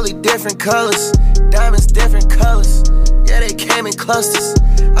 Rolly different colors. Diamonds different colors. Yeah, they came in clusters.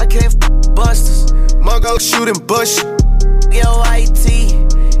 I came busters. Mungo shooting bush. Yo,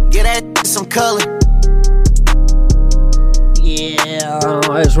 IT. Get that some color. Yeah.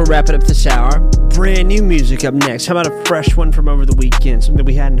 As we're wrapping up this hour, brand new music up next. How about a fresh one from over the weekend? Something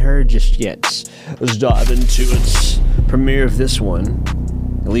we hadn't heard just yet. Let's dive into its premiere of this one.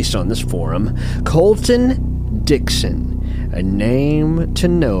 at least on this forum. Colton Dixon, a name to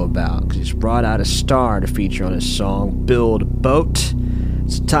know about, because he's brought out a star to feature on his song Build a Boat.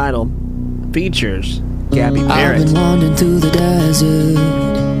 It's titled, features Gabby Barrett. I've been wandering through the desert,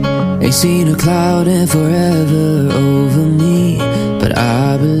 ain't seen a cloud in forever over me, but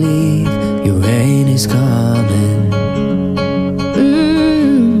I believe your rain is coming.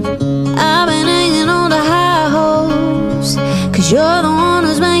 I've been hanging on the high hopes, 'cause you're the one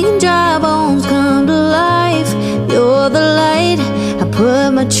who's making dry bones come to life. You're the light I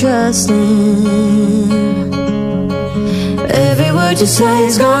put my trust in. Every word you say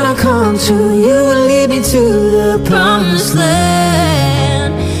is gonna come true. You will lead me to the promised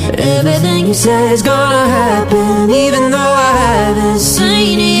land. Everything you say is gonna happen, even though I haven't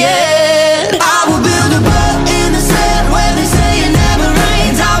seen it yet. I will build a boat in the sand where they say it never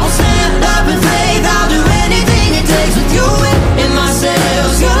rains. I will stand up in faith. I'll do anything it takes with you in my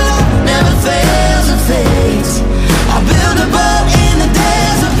sails. Your love never fails or fades. I'll build a boat in the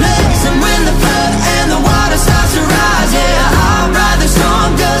desert place, and when the flood and the water starts to rise, yeah, I'll ride the storm,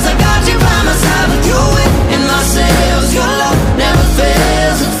 'cause I got you by my side. With you in my sails, your love never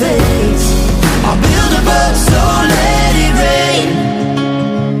fails or fades. I'll build a boat, so let it rain.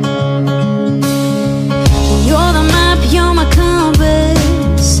 You're the map, you're my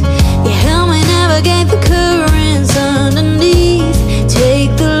compass. You help me navigate the currents underneath.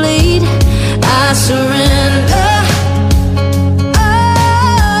 Take the lead, I surrender.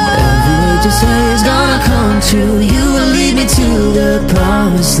 Every word you say is gonna come true. You will lead me to the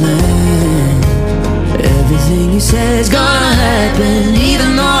promised land. Everything you say is gonna happen,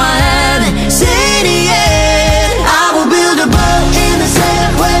 even though I haven't seen it yet. I will build a boat in the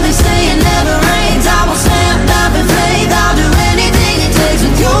sand where they say it never rains. I will stand up in faith. I'll do anything it takes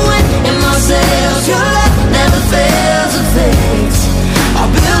with you in my sails. Your love never fails or fades.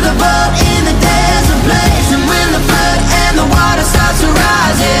 I'll build a boat in the desert place, and when the flood and the water starts to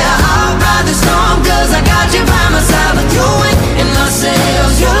rise, yeah, I'll ride the storm, 'cause I got you by my side. With you in my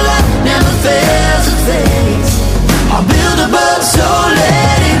sails, your love never fails or fades. I'll build a boat, so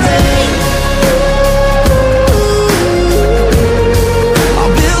let it rain.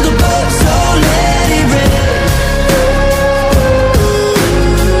 I'll build a boat, so let it rain.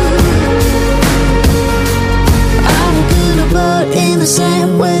 I will build a boat in the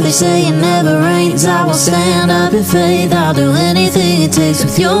sand where they say it never rains. I will stand up in faith. I'll do anything it takes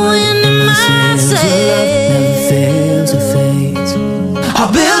with your wind in my sails. Never fails or fades.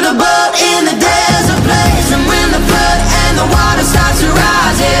 I'll build a boat in the desert place, and when the flood and the water starts to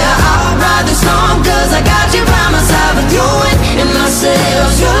rise, yeah, I'll ride the storm, 'cause I got you by my side. With you in my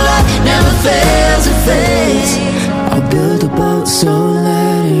sails, your love never fails or fades. I'll build a boat, so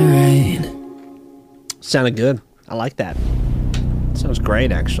let it rain. Sounded good. I like that. Sounds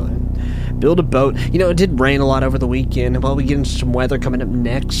great, actually. Build a boat. You know, it did rain a lot over the weekend. Well, we get into some weather coming up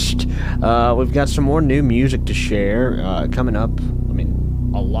next. We've got some more new music to share coming up. I mean,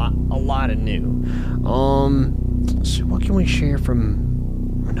 a lot of new. Let's see, what can we share from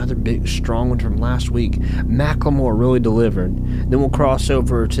another big, strong one from last week? Macklemore really delivered. Then we'll cross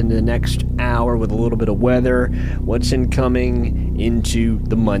over to the next hour with a little bit of weather, what's incoming into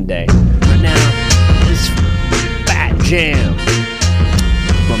the Monday. Right now, this Fat Jam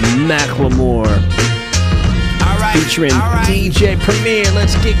from Macklemore, featuring DJ Premier.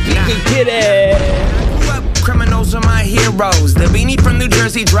 Let's get it. Criminals are my heroes. The beanie from New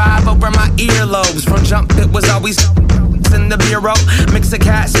Jersey drive over my earlobes. From jump, it was always in the bureau. Mix of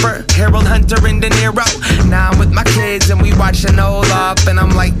Casper, Harold Hunter, and De Niro. Now I'm with my kids and we watching Olaf, and I'm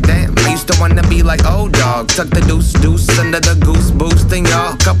like, damn, I used to wanna be like old dog. Tuck the deuce under the goose boost, and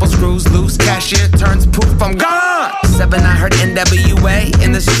y'all couple screws loose. Cashier turns poof, I'm gone. 7, I heard NWA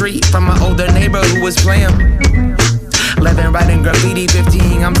in the street from my older neighbor who was playing. 11, writing graffiti.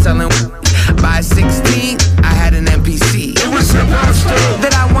 15, I'm selling. By 16, I had an MPC. It was a monster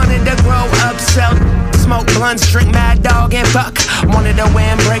that I wanted to grow up, sell, smoke blunts, drink Mad Dog, and fuck. Wanted a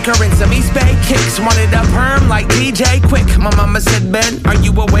windbreaker and some East Bay kicks. Wanted a perm like DJ Quick. My mama said, Ben, are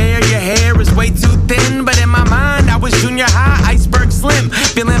you aware your hair is way too thin? But in my mind, I was junior high, iceberg slim.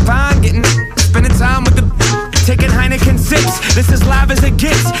 Feeling fine, spending time with the taking Heineken sips. This is live as it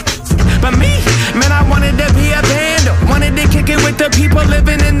gets. But me, man, I wanted to be a band. Wanted to kick it with the people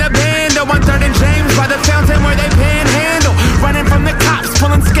living in the band. On 3rd and James by the fountain where they panhandle. Running from the cops,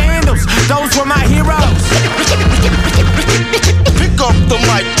 pulling scandals. Those were my heroes. Pick up the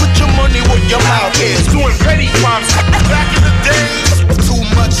mic, put your money where your mouth is. Doing petty crimes back in the days. Too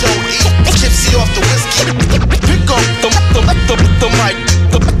much OE, tipsy off the whiskey. Pick up the mic, the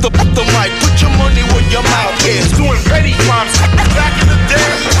mic, put your money where your mouth is. Doing petty crimes back in the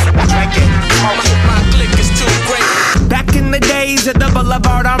days.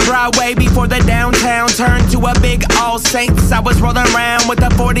 before the downtown turned to a big All Saints. I was rolling around with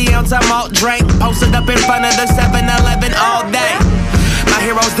a 40-ounce of malt drink, posted up in front of the 7-Eleven all day. My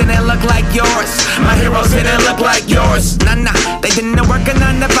heroes didn't look like yours. My heroes didn't look like yours. Nah, they didn't work a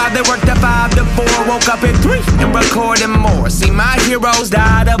 9 to 5. They worked a 5 to 4. Woke up at 3 and recorded more. See, my heroes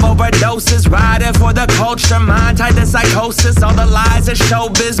died of overdoses, riding for the culture, mind tied to psychosis. All the lies of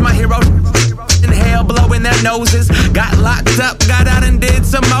showbiz. My heroes in hell, blowing their noses. Got locked up, got out and did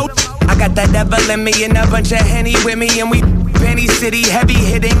some more. I got that devil in me and a bunch of Henny with me, and we Penny City, heavy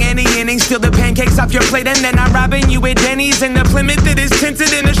hitting any inning. Steal the pancakes off your plate and then I'm robbing you at Denny's. And the Plymouth that is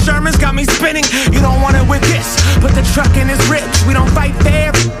tinted and the Sherman's got me spinning. You don't want it with this, put the truck in his ribs. We don't fight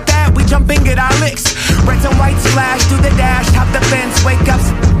fair, that we jump and get our licks. Reds and white splash through the dash, hop the fence, wake up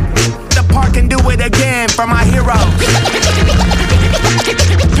the park and do it again for my hero.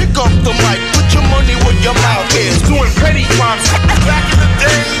 Pick up the mic, put your money where your mouth is. Doing petty crimes back in the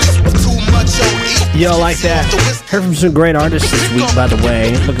days. Too much OE. Yo, like that. Heard from some great artists this week, by the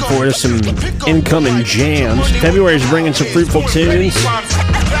way. Looking forward to some incoming jams. February's bringing some fruitful tunes.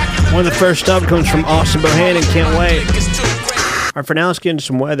 One of the first up comes from Austin Bohannon. Can't wait. All right, for now, let's get into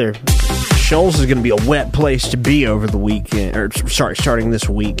some weather. Shoals is going to be a wet place to be over the weekend. Starting this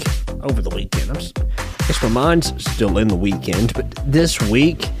week. Over the weekend. I guess my mind's still in the weekend, but this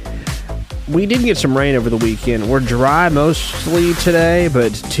week, we did get some rain over the weekend. We're dry mostly today,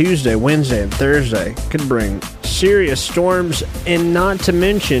 but Tuesday, Wednesday, and Thursday could bring serious storms, and not to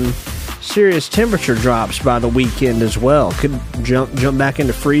mention serious temperature drops by the weekend as well. Could jump back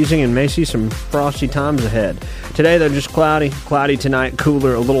into freezing and may see some frosty times ahead. Today, though, just cloudy. Cloudy tonight,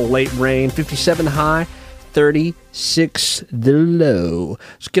 cooler, a little late rain. 57 the high, 36 the low.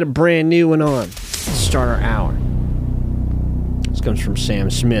 Let's get a brand new one on. Let's start our hour. This comes from Sam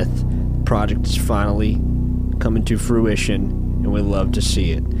Smith. The project is finally coming to fruition, and we love to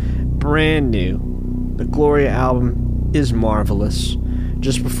see it. Brand new. The Gloria album is marvelous.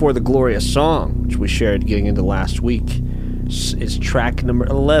 Just before the Gloria song, which we shared getting into last week, is track number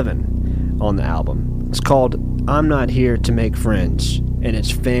 11 on the album. It's called I'm Not Here to Make Friends, and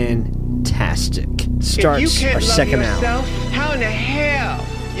it's fantastic. Starts our second hour. How in the hell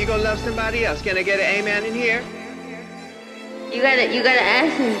you gonna love somebody else? Can I get an amen in here? You gotta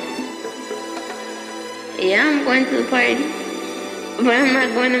ask me. Yeah, I'm going to the party, but I'm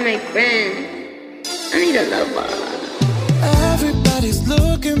not going to make friends. I need a lover. Everybody's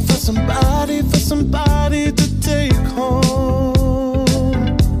looking for somebody to take home.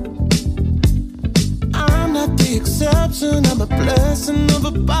 I'm not the exception, I'm a blessing of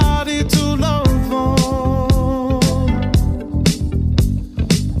a body to love on.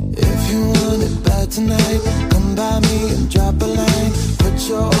 If you want it bad tonight, come by me and drop a line. Put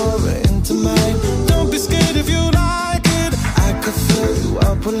your aura into mine. Don't be scared if you like it. I could fill you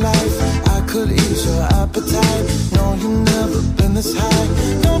up with life. I could ease your appetite. No, you've never been this high.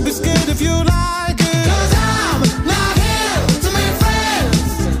 Don't be scared if you like it. 'Cause I'm not here to make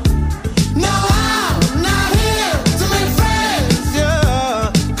friends. No, I'm not here to make friends.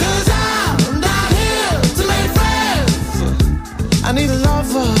 Yeah. 'Cause I'm not here to make friends. I need a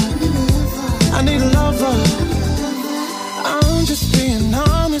lover. I need a lover. I'm just being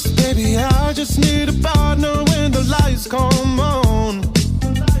honest, baby. I just need a partner when the lights come on.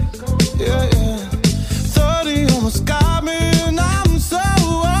 Yeah, yeah. 30 almost got me, and I'm so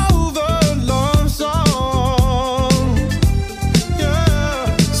over love song.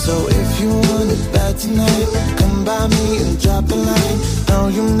 Yeah. So if you want it bad tonight, come by me and drop a line. No,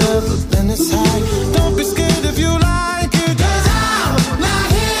 you've never been this high. Don't be scared if you like it. 'Cause I'm not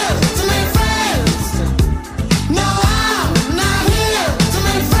here to make friends. No, I'm not here to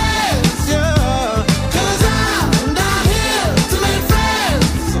make friends. Yeah. 'Cause I'm not here to make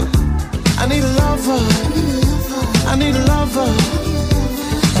friends. I need a lover. I need a lover.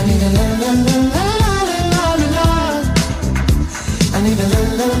 I need a la la la la la la la. I need a la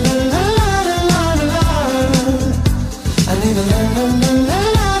la la la la la la. I need a la la la la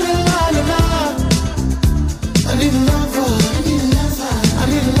la la la. I need a lover. I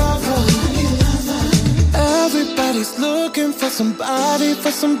need a lover. Everybody's looking for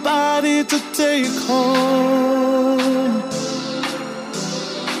somebody to take home.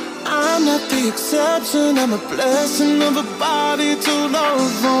 I'm not the exception, I'm a blessing of a body to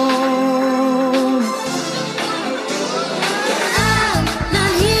love on. I'm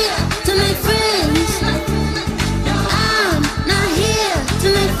not here to make friends. I'm not here to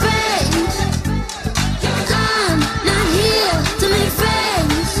make friends. I'm not here to make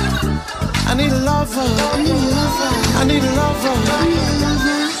friends. I need a lover. I need a lover. I need a lover. I need a lover.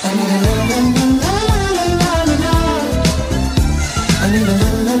 I need a la la la la la la la. I need a la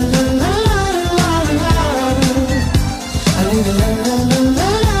la la la.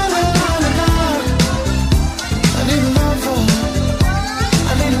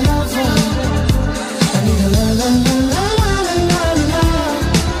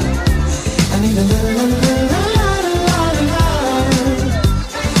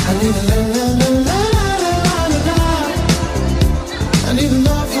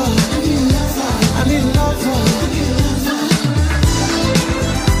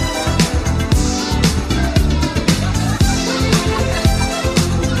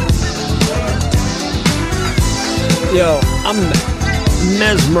 go. I'm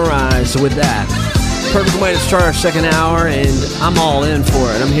mesmerized with that. Perfect way to start our second hour, and I'm all in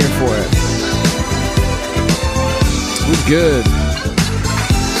for it. I'm here for it. We're good.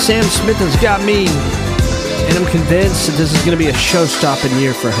 Sam Smith has got me, and I'm convinced that this is going to be a show-stopping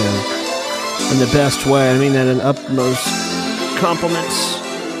year for him. In the best way. I mean that in utmost compliments.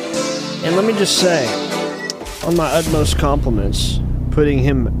 And let me just say, on my utmost compliments, putting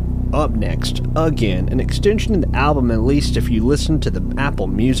him up next again, an extension of the album, at least if you listen to the Apple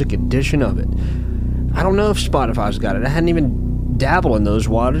Music edition of it. I don't know if Spotify's got it. I hadn't even dabbled in those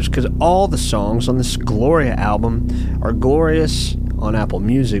waters because all the songs on this Gloria album are glorious on Apple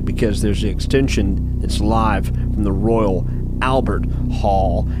Music because there's the extension that's live from the Royal Albert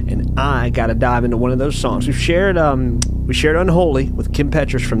Hall, and I gotta dive into one of those songs. We shared Unholy with Kim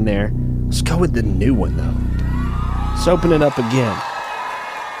Petras from there. Let's go with the new one though. Let's open it up again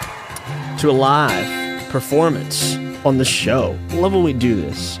to a live performance on the show. Love when we do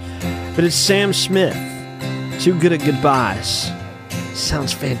this. But it's Sam Smith, Too Good at Goodbyes.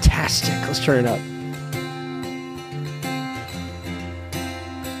 Sounds fantastic. Let's turn it up.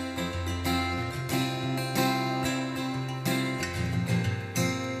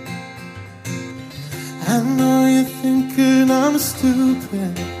 I know you're thinking I'm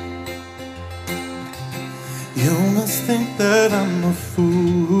stupid. You must think that I'm a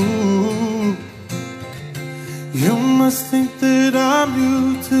fool. You must think that I'm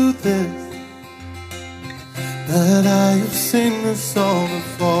new to this, but I have seen this all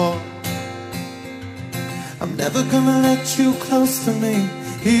before. I'm never gonna let you close to me,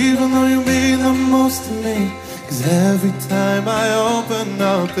 even though you mean the most to me. 'Cause every time I open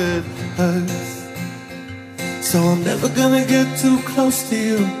up it hurts. So I'm never gonna get too close to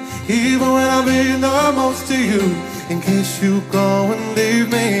you, even when I mean the most to you, in case you go and leave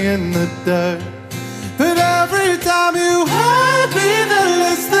me in the dirt. But every time you hurt me, the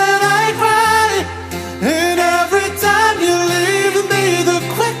less that I cry. And every time you leave me, the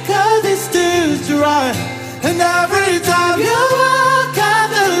quicker these tears dry. And every time you walk out,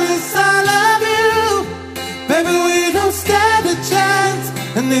 the less I love you. Baby, we don't stand a chance,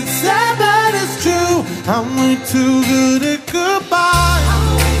 and it's sad but it's true. I'm way too good at goodbye. I'm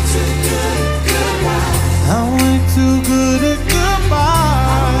way too good at goodbye. I'm way too good at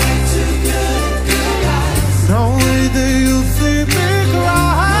goodbye. I'm way too good at goodbye. No way that you'll see me cry.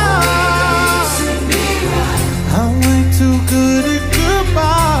 I'm way too good at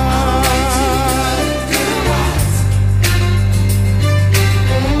goodbye.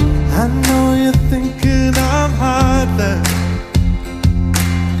 I know you're thinking I'm heartless.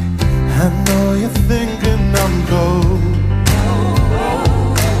 I know you're thinking I'm cold.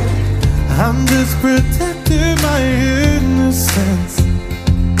 I'm just protecting my innocence.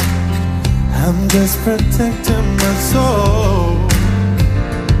 I'm just protecting my soul.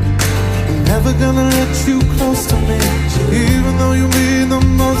 I'm never gonna let you close to me, even though you mean the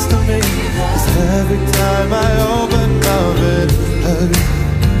most to me. 'Cause every time I open up it hurts.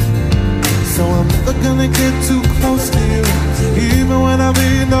 So I'm never gonna get too close to you, even when I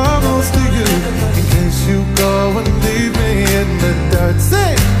mean the most to you, in case you go and leave me in the dirt.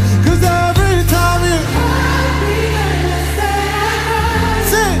 Say, 'cause every time you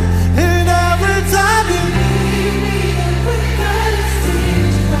say, and every time you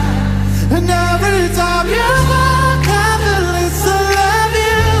and every time you walk out the list, I love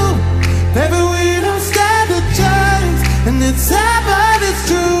you. Baby, we don't stand a chance, and it's sad but it's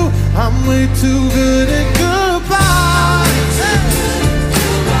true. I'm way too good at goodbye.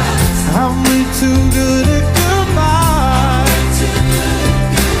 I'm way too good at goodbye.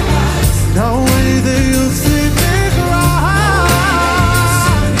 No way that you'll see me cry.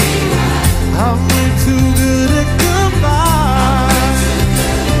 I'm way too good at goodbye.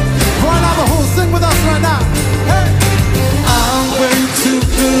 Right now, the whole sing with us right now. Hey, I'm way too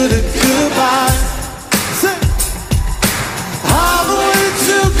good at goodbye. Sing. I'm way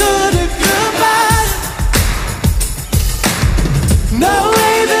too good at goodbye.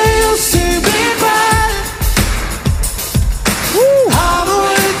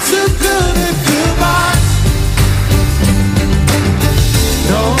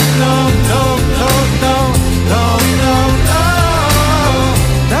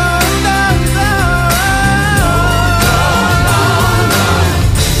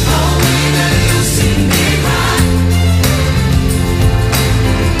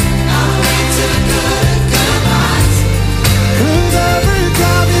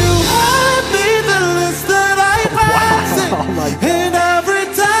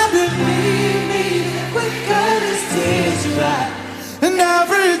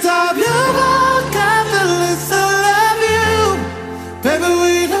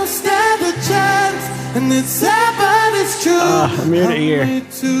 we don't stand a chance. And it's sad, but it's true. I'm ear to ear.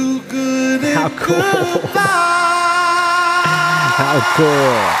 Too good. How cool. How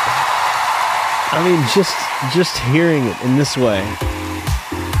cool. I mean, just hearing it in this way.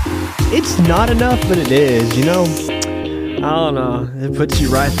 It's not enough, but it is, you know? I don't know. It puts you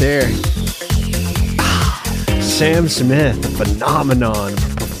right there. Sam Smith, a phenomenon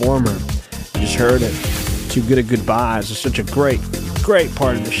of a performer. You just heard it. Too Good at Goodbyes is such a great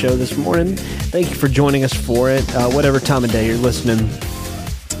part of the show this morning. Thank you for joining us for it. Whatever time of day you're listening.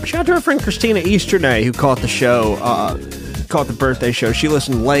 Shout out to our friend Christina Easterday, who caught the show, caught the birthday show. She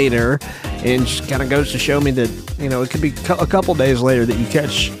listened later, and just kind of goes to show me that, you know, it could be a couple days later that you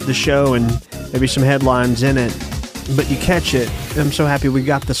catch the show and maybe some headlines in it, but you catch it. I'm so happy we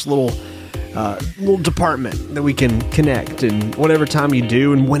got this little department that we can connect, and whatever time you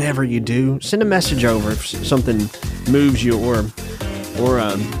do and whenever you do, send a message over if something moves you, or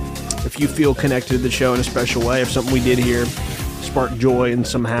if you feel connected to the show in a special way, if something we did here sparked joy and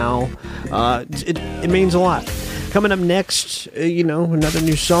somehow it means a lot. Coming up next, another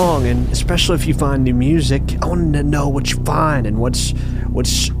new song, and especially if you find new music, I want to know what you find and what's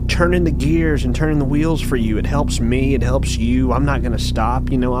turning the gears and turning the wheels for you. It helps me, it helps you. I'm not going to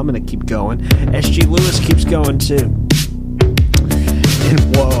stop, I'm going to keep going. SG Lewis keeps going too.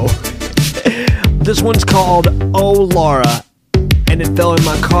 And whoa. This one's called Oh Laura, and it fell in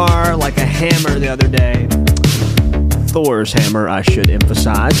my car like a hammer the other day. Thor's hammer, I should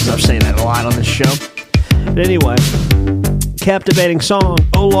emphasize, because I've said that a lot on this show. But anyway, captivating song,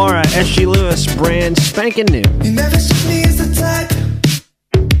 Oh Laura, SG Lewis, brand spanking new. You never shook me as the type.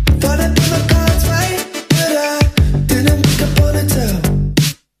 Thought I'd put my cards right, but I didn't pick up on it too.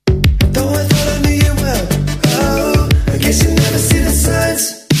 Though I thought I knew you well. Oh, I guess you never see the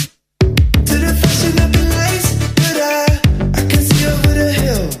signs. To the fashion up in lights, but I can see over the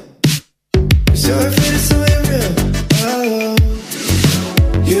hill. So afraid it's so unreal. Oh,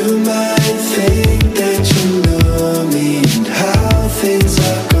 you might think that you know me and how things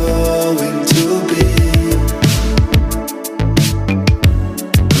are going to be,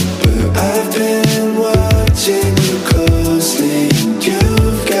 but I've been watching you closely, and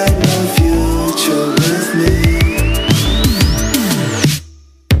you've got no future with me.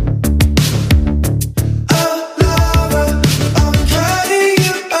 Oh Laura, I'm cutting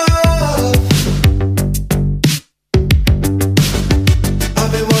you off.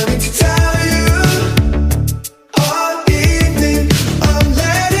 I've been wanting to tell you all evening, I'm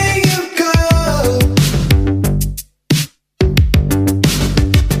letting you go.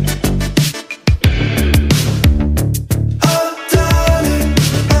 Oh darling,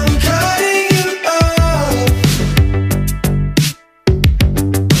 I'm cutting you off.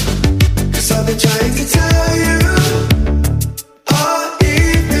 'Cause I've been trying to tell you all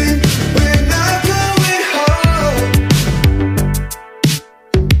evening, we're not going home.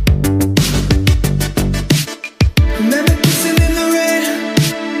 Remember kissing in the rain?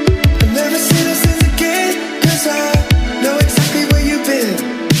 I've never seen us since a kid. 'Cause I know exactly where you've been,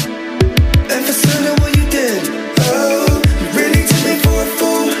 and for certain what you did. Oh, you really took me for a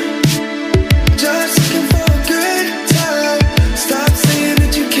fool. Just looking for a good time. Stop saying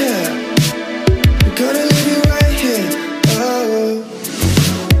that you care. I'm gonna leave you right here. Oh,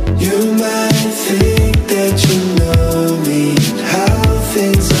 you might think that you know me and how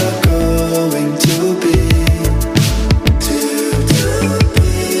things are going to be.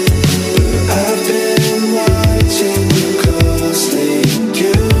 I've been watching you closely, and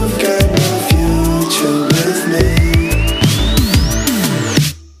you've got no future with me.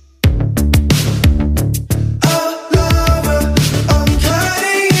 Oh Laura, I'm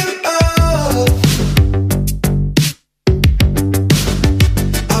cutting you off.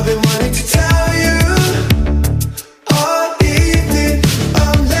 I've been wanting to tell you all evening,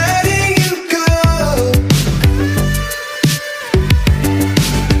 I'm letting you go.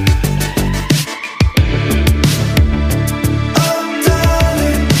 Oh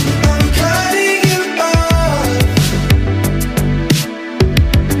darling, I'm cutting you off.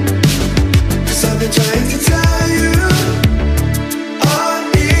 'Cause I've been trying to tell you all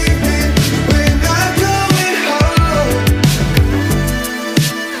evening, we're not going home.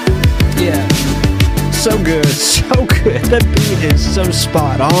 Yeah. So good, so good. That beat is so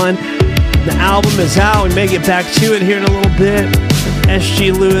spot on. The album is out. We may get back to it here in a little bit.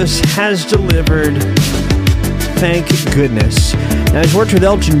 SG Lewis has delivered. Thank goodness. Now, he's worked with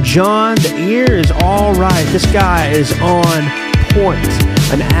Elton John. The ear is all right. This guy is on point.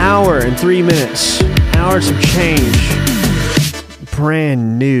 An hour and 3 minutes. Hours of change.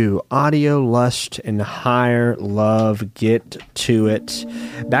 brand new Audio Lust and Higher Love. Get to it.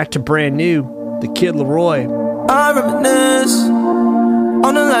 Back to brand new, the Kid Laroi. I reminisce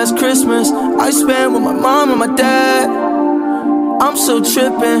on the last Christmas I spent with my mom and my dad. I'm so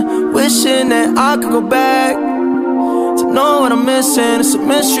trippin', wishing that I could go back to know what I'm missing. It's a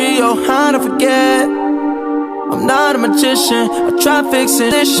mystery, oh, how to forget. I'm not a magician, I try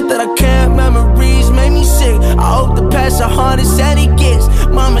fixing this shit that I can't. Memories make me sick. I hope the past the hardest that it gets.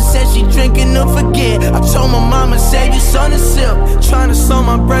 Mama said she drinking to forget. I told my mama, save your son a sip. Trying to slow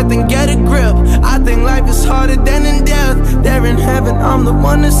my breath and get a grip. I think life is harder than in death. There in heaven, I'm the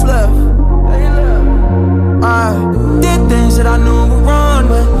one that's left. I did things that I knew were wrong,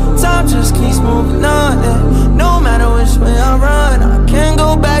 but time just keeps moving on. And no matter which way I run, I can't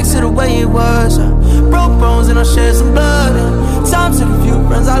go back to the way it was. I broke bones and I shed some blood. And time took a few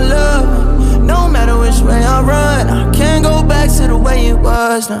friends I love. And no matter which way I run, I can't go back to the way it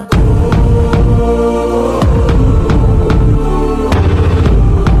was now.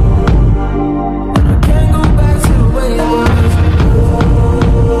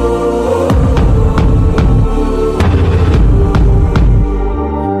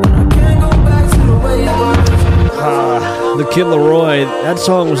 The Kid Laroi, that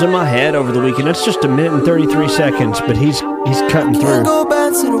song was in my head over the weekend. It's just 1 minute and 33 seconds, but he's cutting through.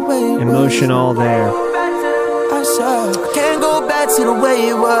 Emotion all there. I can't go back to the way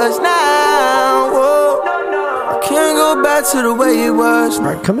it was now. Whoa. I can't go back to the way it was now.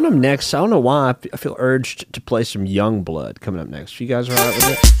 All right, coming up next, I don't know why, I feel urged to play some Youngblood coming up next. You guys all right with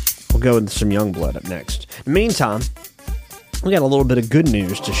it? We'll go with some Youngblood up next. In the meantime, we got a little bit of good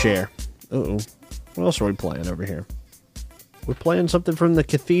news to share. Uh-oh. What else are we playing over here? We're playing something from the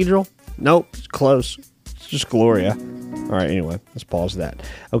Cathedral? Nope, it's close. It's just Gloria. All right, anyway, let's pause that.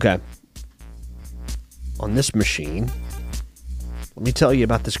 Okay. On this machine, let me tell you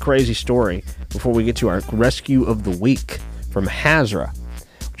about this crazy story before we get to our rescue of the week from Hazra,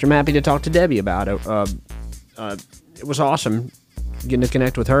 which I'm happy to talk to Debbie about. It was awesome getting to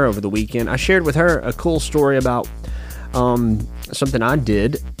connect with her over the weekend. I shared with her a cool story about something I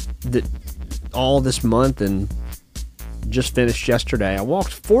did that all this month and just finished yesterday. I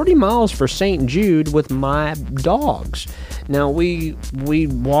walked 40 miles for St. Jude with my dogs. Now, we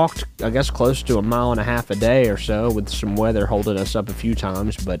walked, I guess, close to 1.5 miles a day or so, with some weather holding us up a few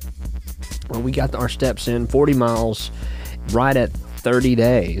times, but we got our steps in, 40 miles, right at 30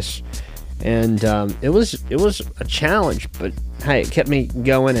 days. And it was a challenge, but hey, it kept me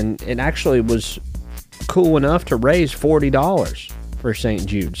going, and it actually was cool enough to raise $40 for St.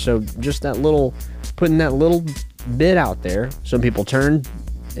 Jude. So just putting that little bit out there, some people turned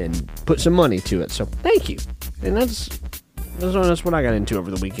and put some money to it, so thank you. And that's what I got into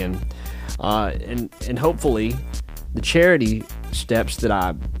over the weekend, and hopefully the charity steps that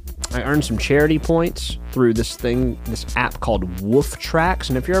I earned some charity points through this app called Wolf Tracks.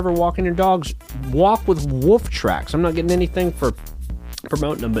 And if you're ever walking your dogs, walk with Wolf Tracks. I'm not getting anything for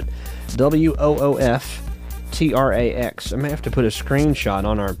promoting them, but WOOFTRAX. I may have to put a screenshot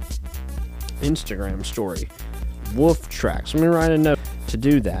on our Instagram story. Wolf Tracks. Let me write a note to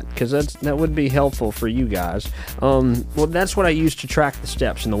do that, because that would be helpful for you guys. Well, that's what I used to track the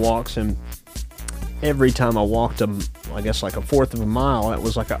steps and the walks, and every time I walked them, I guess like 1/4 of a mile, it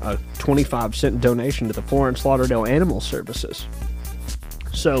was like a 25-cent donation to the Florence Lauderdale Animal Services.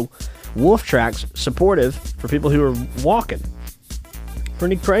 So, Wolf Tracks, supportive for people who are walking.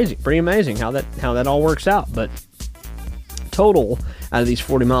 Pretty crazy, pretty amazing how that all works out. But total out of these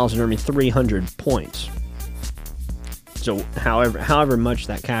 40 miles, it earned me 300 points. So however much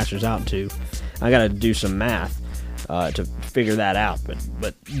that cashes out to, I got to do some math to figure that out.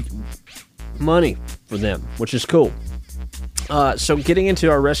 But money for them, which is cool. So getting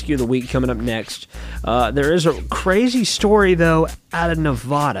into our rescue of the week coming up next, there is a crazy story though out of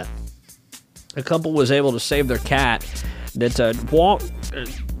Nevada. A couple was able to save their cat that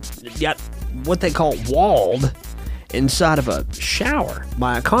got what they call walled inside of a shower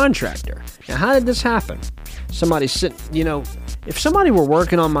by a contractor. Now, how did this happen? Somebody if somebody were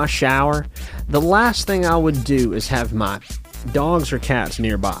working on my shower, the last thing I would do is have my dogs or cats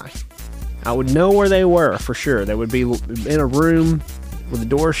nearby. I would know where they were for sure. They would be in a room with the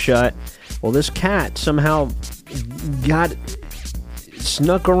door shut. Well, this cat somehow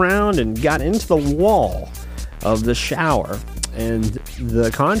snuck around and got into the wall of the shower, and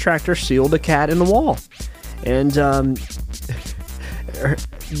the contractor sealed the cat in the wall. And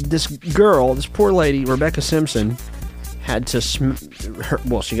this poor lady, Rebecca Simpson, had to she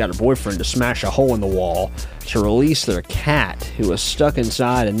got her boyfriend to smash a hole in the wall to release their cat, who was stuck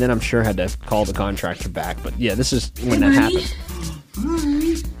inside, and then I'm sure had to call the contractor back. But yeah, this is when that happened.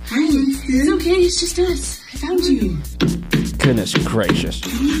 It's okay, it's just us. I found you. Goodness gracious.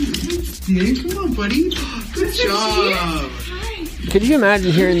 Come on, buddy. Good job. Could you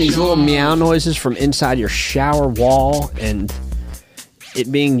imagine hearing these little meow noises from inside your shower wall and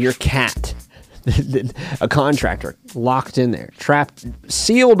it being your cat? A contractor locked in there, trapped,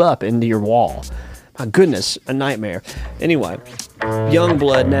 sealed up into your wall. My goodness, a nightmare. Anyway,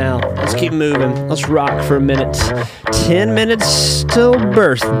 Youngblood now. Let's keep moving. Let's rock for a minute. 10 minutes till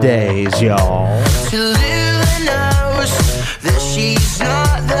birthdays, y'all. Lila knows that she's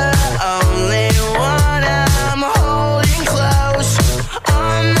not the only one I'm holding close.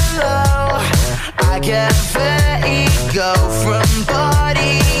 On the low, I get vertigo from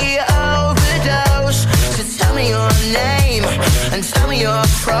body overdose. So tell me your name and tell me your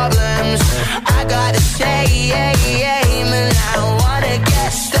problems. I gotta say, and I wanna get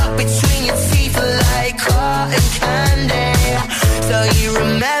stuck between your teeth like cotton candy. So you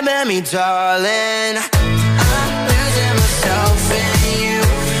remember me, darling. I'm losing myself in you,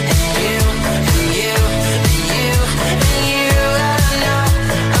 and you, and you, and you, and you. I know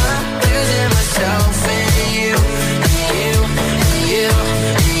I'm losing myself in you, and you, and you,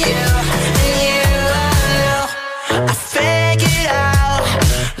 and you, and you. I know I figured out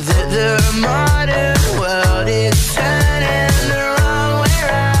that the modern world is turning the wrong way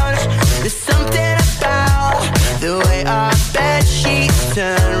around. There's something about the way our bed sheets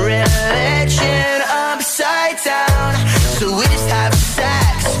turn religion upside down. So we just have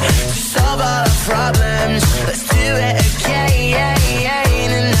sex to solve all our problems. Let's do it again.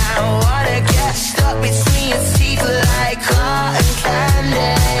 And I wanna get stuck between your teeth like cotton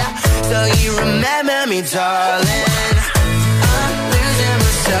candy. So you remember me, darling. I'm losing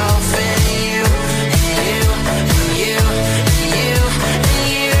myself in you, and you, and you, and you, and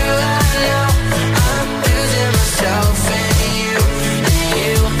you. I know I'm losing myself in you, and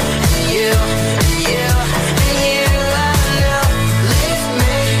you, and you, and you, and you. I know. Leave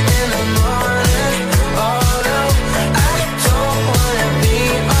me in the morning, although I don't wanna be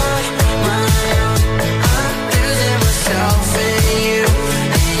on my own. I'm losing myself in you,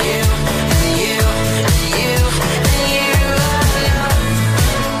 and you, and you, and you, and you. I know.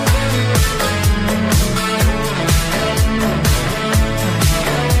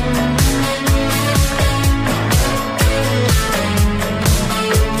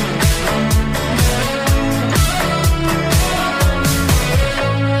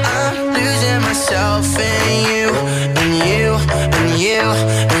 I'm losing myself in you, and you, and you,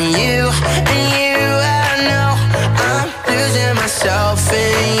 and you, and you. I know I'm losing myself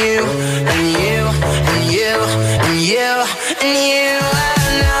in you, and you, and you, and you, and you. I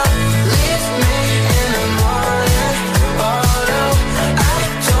know. Leave me in the morning, although I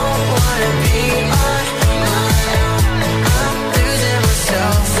don't wanna be on my own. I'm losing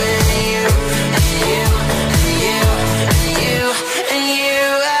myself in you, and you, and you, and you, and you.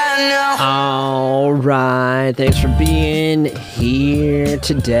 I know. All right. Thanks for being here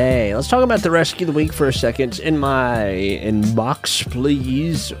today. Let's talk about the rescue of the week for a second. In my inbox,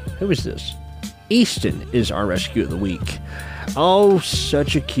 please. Who is this? Easton is our rescue of the week. Oh,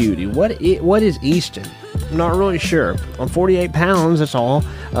 such a cutie. What is Easton? I'm not really sure. I'm 48 pounds, that's all.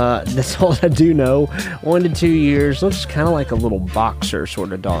 That's all I do know. 1 to 2 years. Looks kind of like a little boxer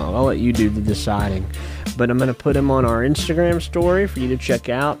sort of dog. I'll let you do the deciding. But I'm going to put him on our Instagram story for you to check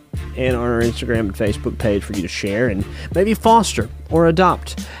out, and on our Instagram and Facebook page for you to share and maybe foster or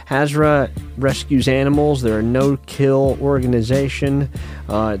adopt. Hazra rescues animals. They're a no-kill organization.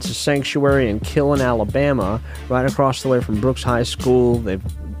 It's a sanctuary in Killen, Alabama, right across the way from Brooks High School. They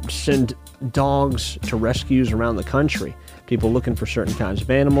send dogs to rescues around the country. People looking for certain kinds of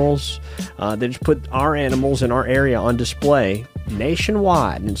animals. They just put our animals in our area on display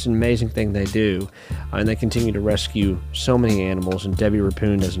nationwide, and it's an amazing thing they do. And they continue to rescue so many animals, and Debbie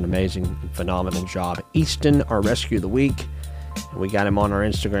Rapoon does an amazing, phenomenal job. Easton, our rescue of the week. And we got him on our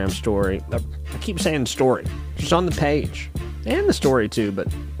Instagram story. I keep saying story. Just on the page. And the story too, but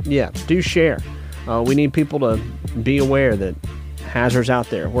yeah, do share. We need people to be aware that Hazard's out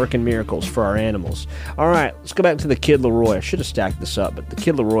there working miracles for our animals. All right, let's go back to the Kid Laroi. I should have stacked this up, but the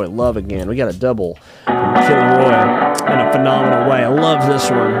Kid Laroi, Love Again. We got a double from Kid Laroi in a phenomenal way. I love this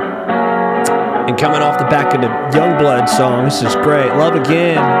one. And coming off the back of the Youngblood song, this is great. Love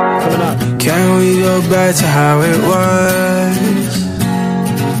Again coming up. Can we go back to how it was?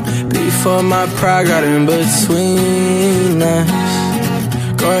 Before my pride got in between us.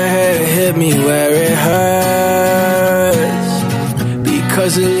 Go ahead and hit me where it hurts.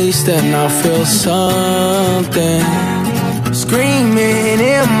 Because at least then I'll feel something. Screaming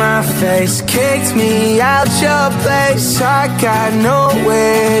in my face, kicked me out your place. I got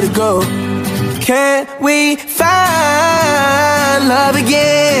nowhere to go. Can we find love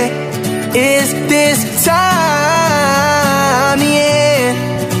again? Is this time the end?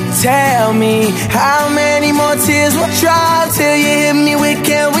 Tell me how many more tears will drop till you hit me with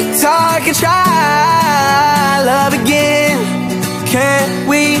can we talk and try love again? Can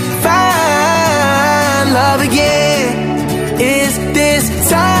we find love again? Is this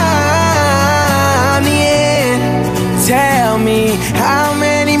time the end? Tell me how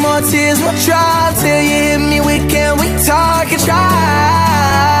many more tears will drop till you hit me with can we talk and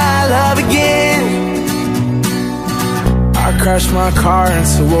try love again? I crashed my car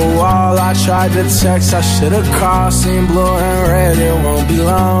into a wall. I tried to text, I should've called. Seen blue and red, it won't be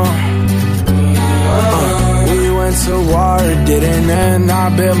long. We went to war, it didn't end. I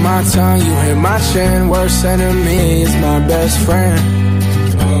bit my tongue, you hit my chin. Worst enemy is my best friend.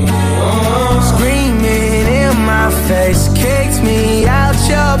 Screaming in my face, kicked me out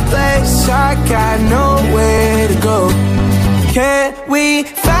your place. I got nowhere to go. Can we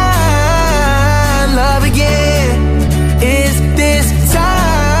find love again? Is this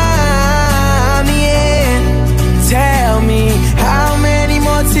time the end? Tell me how many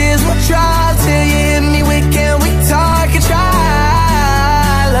more tears will drop till you hit me with can we talk and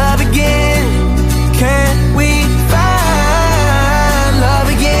try love again? Can we find love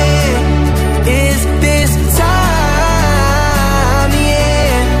again? Is this time the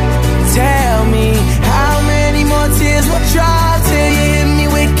end? Tell me how many more tears will drop till you hit me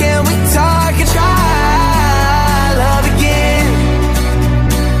with can we talk and try love again?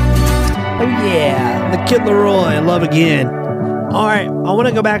 Oh yeah, the Kid Laroi, Love Again. All right, I want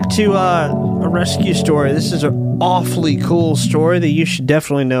to go back to a rescue story. This is an awfully cool story that you should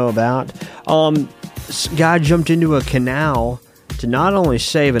definitely know about. This guy jumped into a canal to not only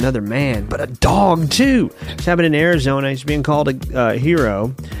save another man, but a dog too. It's happened in Arizona. He's being called a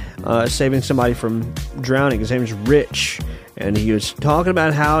hero, saving somebody from drowning. His name is Rich, and he was talking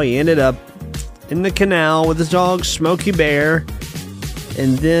about how he ended up in the canal with his dog Smokey Bear,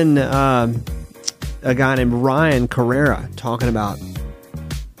 and then a guy named Ryan Carrera talking about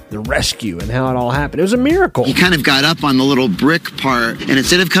the rescue and how it all happened. It was a miracle. He kind of got up on the little brick part, and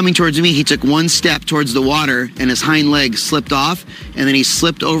instead of coming towards me, he took one step towards the water, and his hind leg slipped off, and then he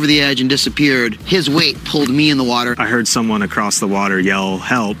slipped over the edge and disappeared. His weight pulled me in the water. I heard someone across the water yell,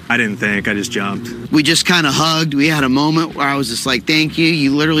 "Help." I didn't think, I just jumped. We just kind of hugged. We had a moment where I was just like, thank you.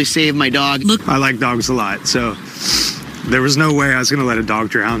 You literally saved my dog. I like dogs a lot, so there was no way I was going to let a dog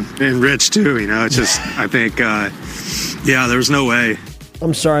drown. And Rich, too, you know, it's just, I think, yeah, there was no way.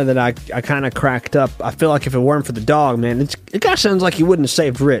 I'm sorry that I kind of cracked up. I feel like if it weren't for the dog, man, it kind of sounds like he wouldn't have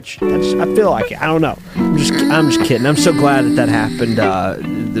saved Rich. I feel like it. I don't know. I'm just kidding. I'm so glad that happened.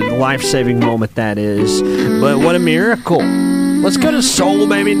 The life-saving moment that is. But what a miracle. Let's go to Soul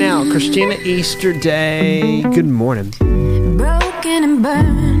Baby now. Christina Easterday. Good morning. Broken and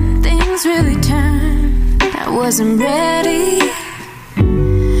burned, things really turned. I wasn't ready.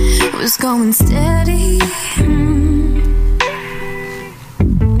 Was going steady.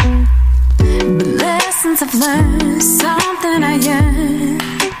 But lessons I've learned, something I yearn.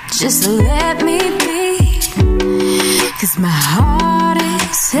 Just let me be. 'Cause my heart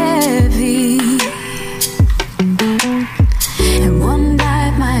is heavy. And one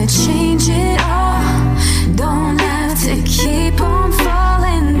night might change it all. Don't have to keep on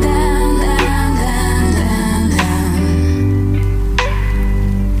falling down, down, down, down,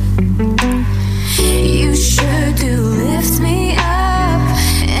 down. You sure do lift me up,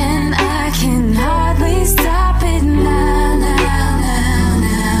 and I can hardly stop it now, now, now,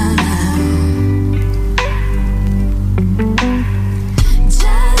 now, now.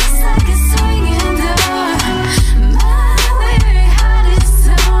 Just like a swinging door, my weary heart is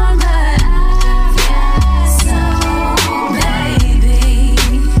torn, but I've got soul, baby.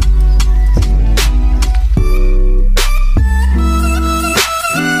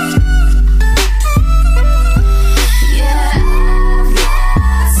 Yeah, I've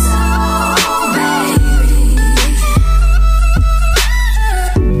got soul, baby.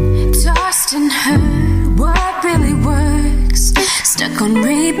 Tossed and hurt, what really works? Stuck on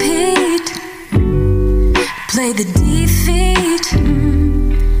repeat. Play the defeat.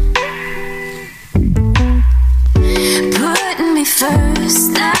 Putting me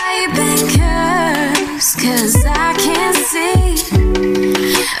first, now you've been cursed. 'Cause I can't see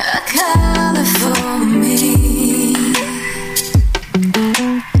a color for me.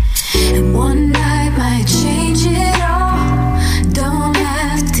 And one night might change it all. Don't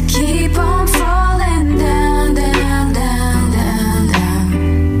have to keep on falling down, down, down, down, down.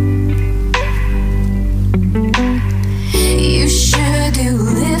 You sure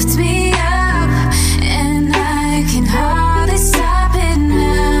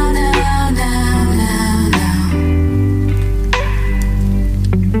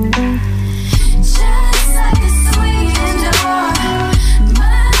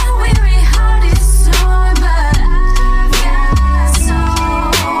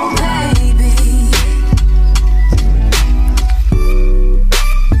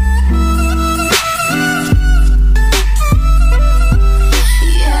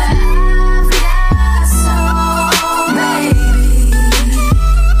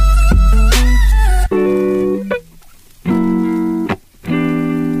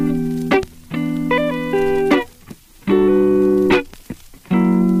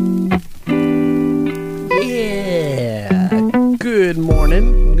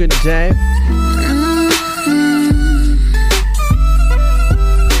morning, good day.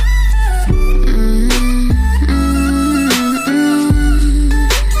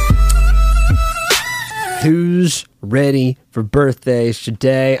 Who's ready for birthdays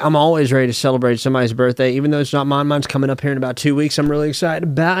today? I'm always ready to celebrate somebody's birthday, even though it's not mine. Mine's coming up here in about 2 weeks. I'm really excited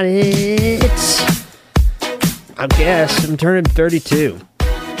about it. I guess I'm turning 32.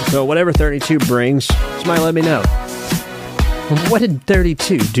 So whatever 32 brings, somebody let me know. What did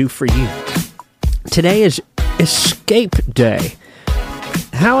 32 do for you? Today is Escape Day.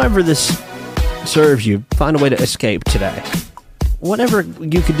 However this serves you, find a way to escape today. Whatever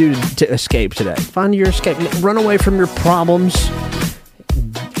you could do to escape today. Find your escape. Run away from your problems.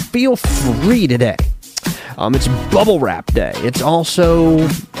 Feel free today. It's Bubble Wrap Day. It's also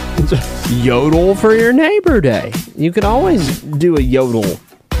Yodel for your neighbor day. You could always do a yodel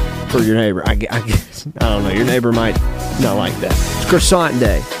for your neighbor. I guess. I don't know. Your neighbor might not like that. It's Croissant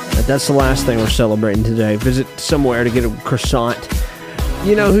Day. That's the last thing we're celebrating today. Visit somewhere to get a croissant.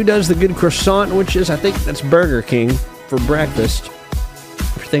 You know who does the good croissant, which is, I think that's Burger King for breakfast.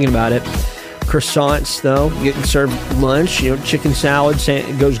 If you're thinking about it. Croissants, though, getting served lunch. You know, chicken salad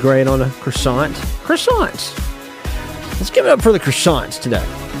it goes great on a croissant. Croissants. Let's give it up for the croissants today.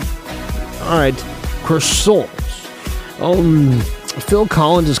 All right, croissants. Phil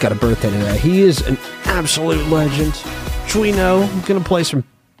Collins has got a birthday today. He is an absolute legend. Which we know. I'm going to play some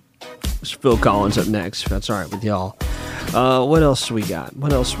Phil Collins up next, if that's all right with y'all. What else we got?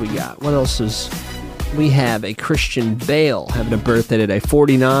 What else is... We have a Christian Bale having a birthday today.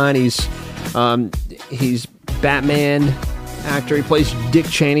 49. He's Batman actor. He plays Dick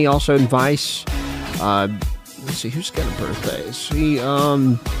Cheney, also in Vice. Let's see, who's got a birthday?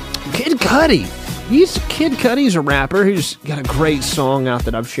 Kid Cudi. Kid Cudi's a rapper who's got a great song out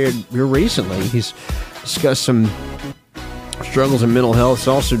that I've shared here recently. He's discussed some struggles in mental health. It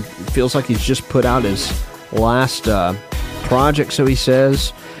also feels like he's just put out his last project, so he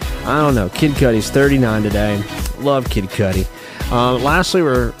says. I don't know. Kid Cudi's 39 today. Love Kid Cudi. Lastly,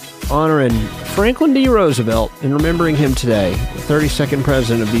 we're honoring Franklin D. Roosevelt and remembering him today, the 32nd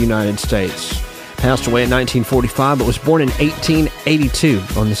President of the United States. Passed away in 1945, but was born in 1882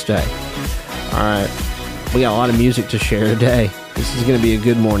 on this day. All right. We got a lot of music to share today. This is going to be a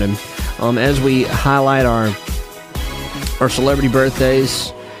good morning. As we highlight our celebrity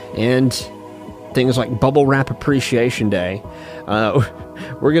birthdays and things like Bubble Wrap Appreciation Day,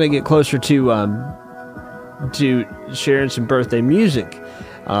 we're going to get closer to sharing some birthday music.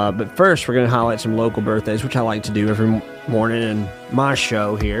 But first, we're going to highlight some local birthdays, which I like to do every morning in my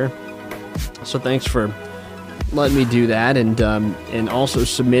show here. So thanks for letting me do that, and also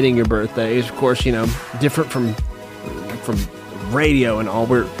submitting your birthdays. Of course, you know, different from radio and all.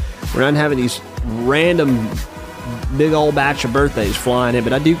 We're not having these random big old batch of birthdays flying in,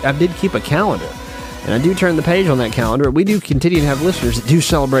 but I did keep a calendar. And I do turn the page on that calendar. We do continue to have listeners that do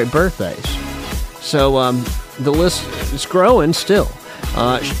celebrate birthdays. So the list is growing still.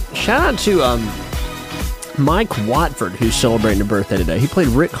 Shout out to Mike Watford, who's celebrating a birthday today. He played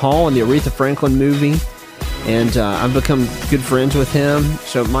Rick Hall in the Aretha Franklin movie, and I've become good friends with him.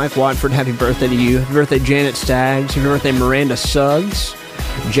 So Mike Watford, happy birthday to you. Happy birthday, Janet Staggs. Happy birthday, Miranda Suggs.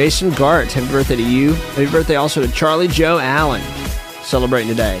 Jason Gart, happy birthday to you. Happy birthday also to Charlie Joe Allen, celebrating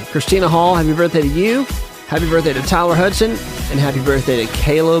today. Christina Hall, happy birthday to you. Happy birthday to Tyler Hudson, and happy birthday to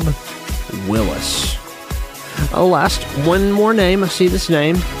Caleb Willis. Oh, last one more name. I see this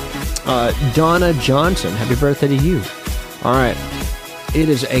name. Donna Johnson, happy birthday to you. All right. It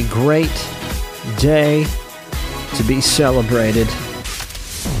is a great day to be celebrated.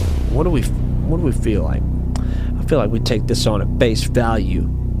 What do we feel like? I feel like we take this on at face value,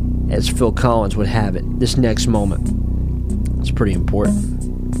 as Phil Collins would have it. This next moment. It's pretty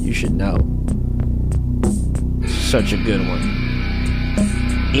important. You should know. Such a good one.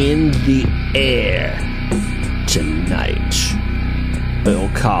 In the air tonight. Phil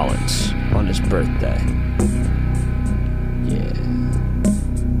Collins on his birthday. Yeah.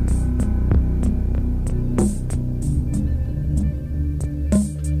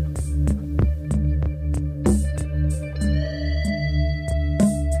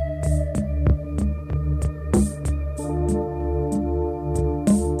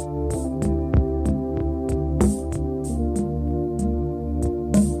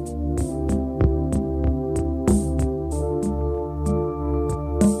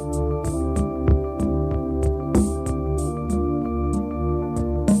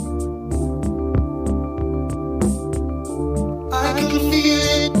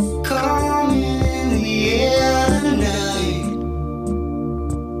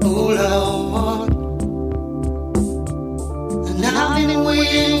 been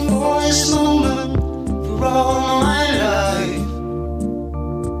waiting for this moment for all my life.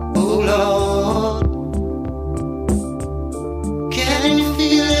 Oh Lord, can you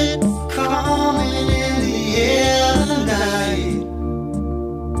feel it coming in the air tonight?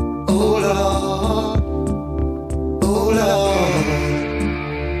 Oh Lord, oh Lord.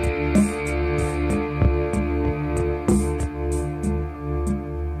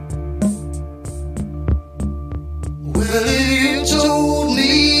 Well, if you told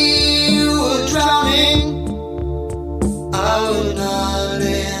me you were drowning, I would not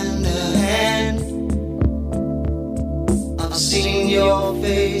lend a hand. I've seen your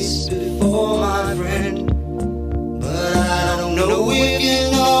face before, my friend, but I don't know if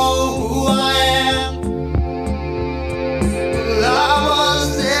you know who I am. Well, I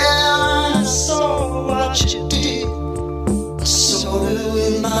was there and I saw what you did. I saw it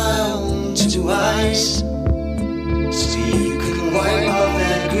with my own two eyes. So you could wipe off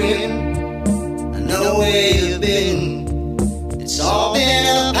that grin. I know where you've been. It's all been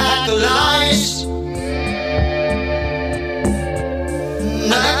a pack of lies.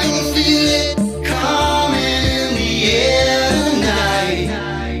 And I can feel it coming in the air tonight.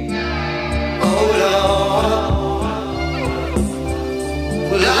 Oh Lord.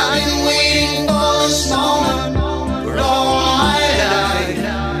 Well, I've been waiting for this moment for all my life.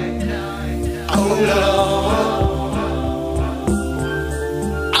 Oh Lord.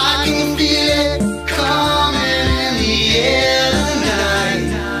 I can feel it coming in the air tonight.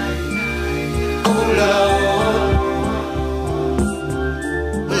 Oh Lord.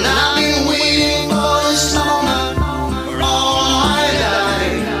 Well, I've been waiting for this moment for all my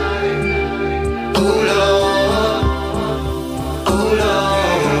life. Oh Lord. Oh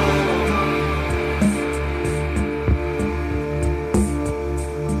Lord.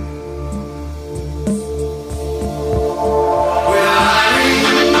 Well,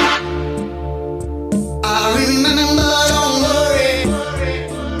 I remember, don't worry.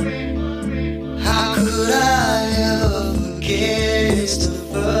 How could I ever forget? It's the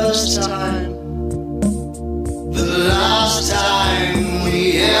first time, the last time we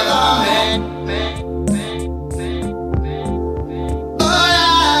ever met. But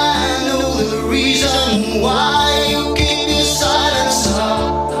I know the reason why you keep your silence up.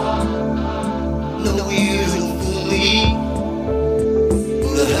 No, you don't fool me.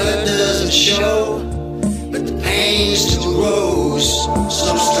 The hurt doesn't show, but the pain still grows.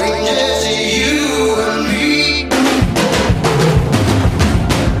 So strangers to you and me.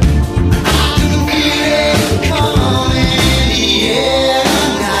 I can feel it coming in the air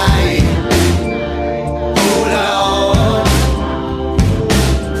tonight. Oh Lord.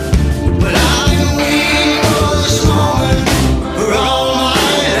 But I've been waiting for this moment for all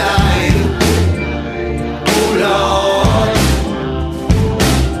my life. Oh Lord.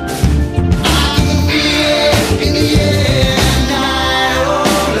 I can feel it in the air tonight.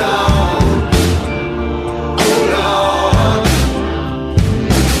 Oh Lord. Oh Lord.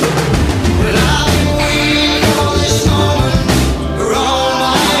 Well, I've been waiting for this moment for all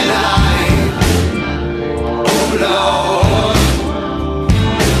my life. Oh Lord.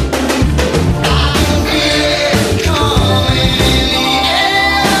 I can feel it coming in the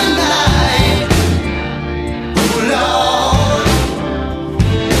air tonight. Oh Lord.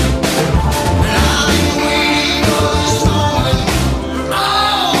 Well, I've been waiting for this moment for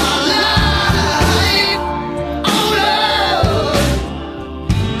all my life. Oh Lord.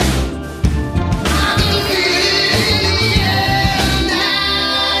 I can feel it in the air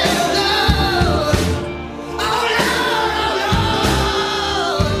tonight. Oh Lord. Oh Lord.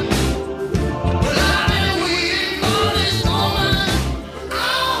 Well, I've been waiting for this moment for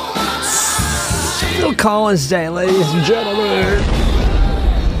all my life. Phil Collins Day, ladies and gentlemen.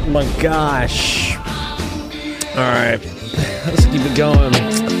 Oh my gosh. Alright, let's keep it going.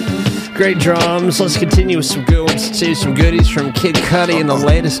 Great drums. Let's continue with some good ones too. Some goodies from Kid Cudi in the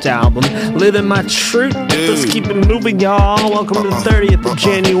latest album, Living My Truth. Let's keep it moving, y'all. Welcome to the 30th of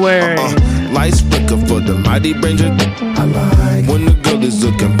January. Lights flicker for the mighty ranger. I like when the girl is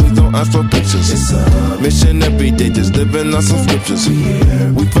looking, please don't ask for pictures. Mission every day, just living on some scriptures.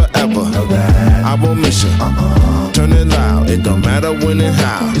 We forever, our mission. Turn it loud, it don't matter when and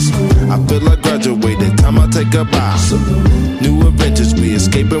how. I feel like graduated, time I take a bow. New adventures, we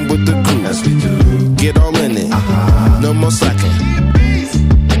escaping with the crew. Get all in it, no more slacking.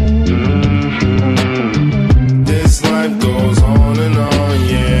 This life goes on and on,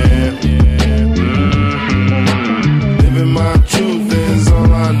 yeah. Living my truth is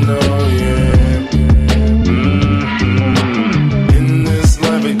all I know, yeah. In this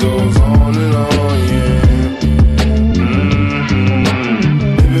life it goes on and on, yeah.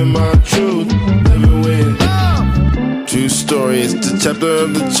 chapter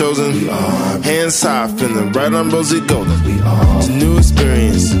of the chosen. Hands high, feeling right on rosy golden. It's a new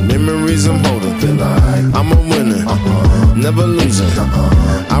experience, memories I'm holding. I'm a winner, never losing.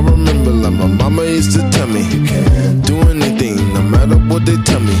 I remember like my mama used to tell me, you can do anything, no matter what they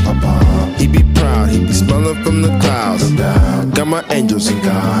tell me. He be proud, he be smiling from the clouds. Got my angels and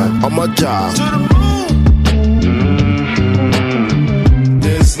God on my job.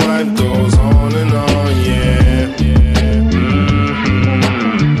 This life goes on and on, yeah.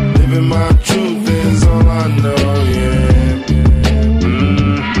 Living my truth is all I know, yeah.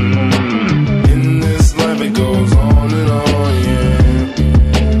 In this life it goes on and on, yeah.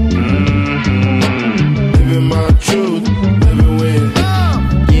 Living my truth, living with.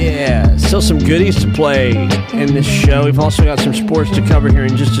 Yeah, still some goodies to play in this show. We've also got some sports to cover here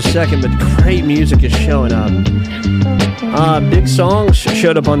in just a second, but great music is showing up. Big songs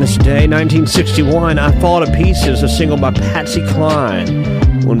showed up on this day. 1961, I Fall to Pieces, a single by Patsy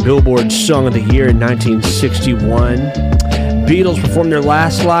Cline, won Billboard's Song of the Year in 1961. Beatles performed their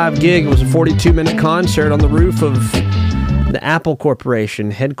last live gig. It was a 42-minute concert on the roof of the Apple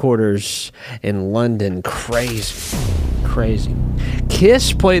Corporation headquarters in London. Crazy.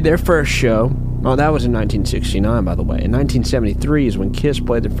 Kiss played their first show. Oh, that was in 1969, by the way. In 1973 is when Kiss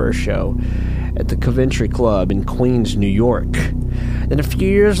played their first show at the Coventry Club in Queens, New York. Then a few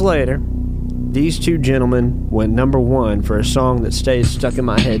years later, these two gentlemen went #1 for a song that stays stuck in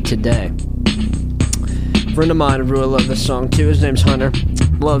my head today. A friend of mine who really loved this song too. His name's Hunter.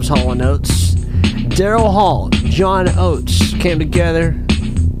 Loves Hall & Oates. Daryl Hall, John Oates came together.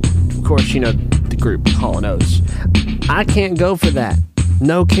 Of course, you know the group Hall & Oates. I Can't Go For That.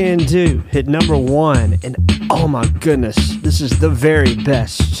 No Can Do hit #1, and oh my goodness, this is the very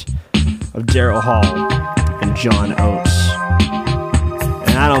best of Daryl Hall and John Oates.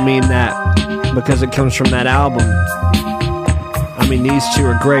 And I don't mean that because it comes from that album. I mean, these two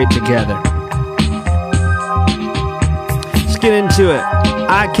are great together. Let's get into it.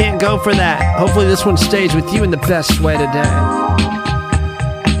 I Can't Go For That. Hopefully this one stays with you in the best way today.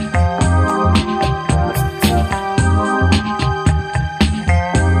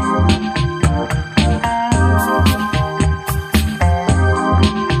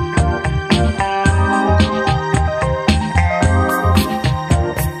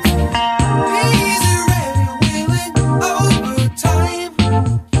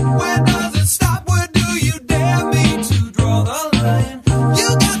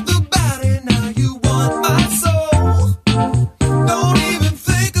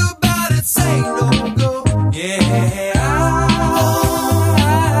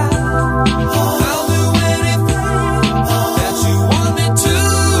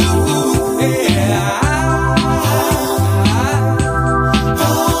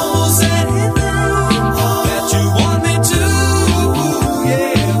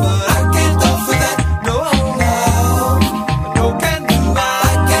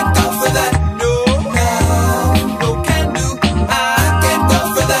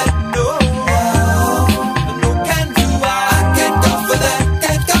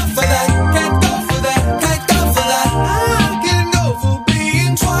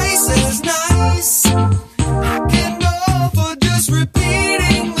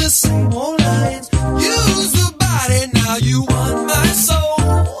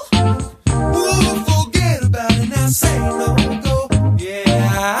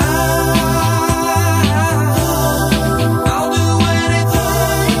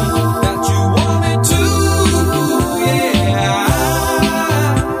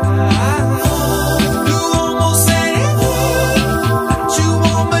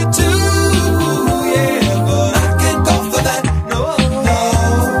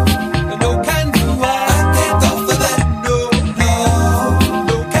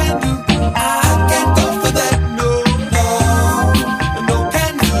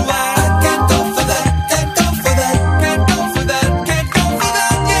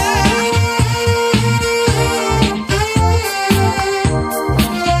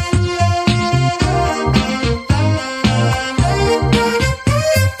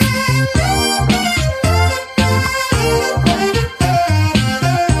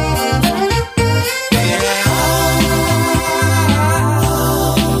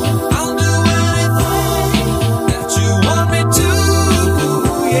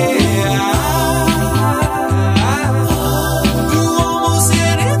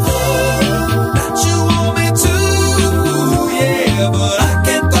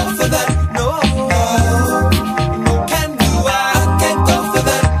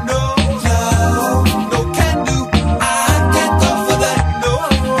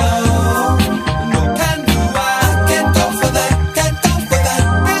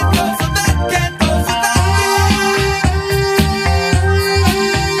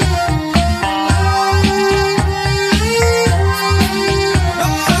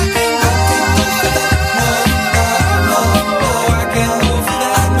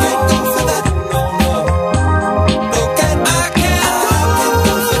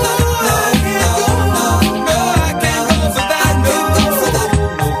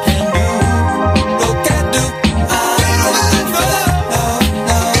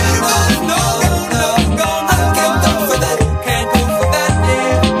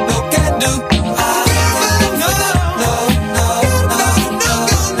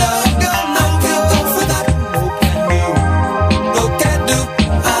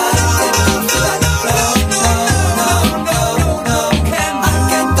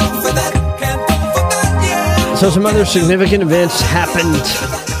 So some other significant events happened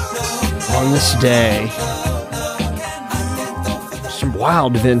on this day. Some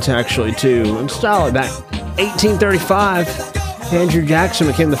wild events, actually, too. In style, back 1835, Andrew Jackson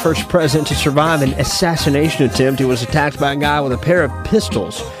became the first president to survive an assassination attempt. He was attacked by a guy with a pair of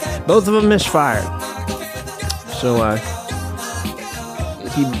pistols. Both of them misfired. So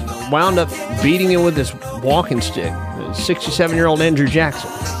he wound up beating him with his walking stick. 67-year-old Andrew Jackson.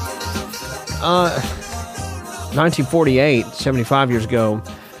 1948, 75 years ago,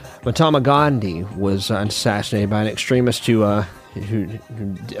 Mahatma Gandhi was assassinated by an extremist who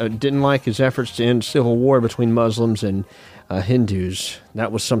didn't like his efforts to end civil war between Muslims and Hindus.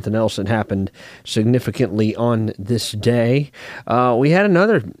 That was something else that happened significantly on this day. We had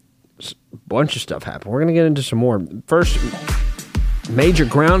another bunch of stuff happen. We're going to get into some more. First, major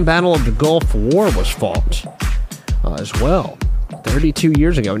ground battle of the Gulf War was fought as well. 32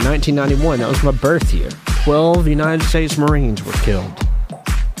 years ago, 1991. That was my birth year. 12 United States Marines were killed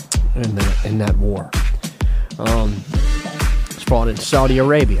in that war. It's fought in Saudi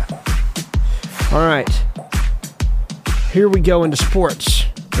Arabia. All right. Here we go into sports.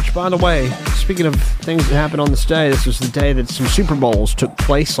 Which, by the way, speaking of things that happened on this day, this was the day that some Super Bowls took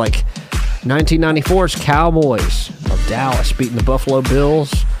place, like 1994's Cowboys of Dallas beating the Buffalo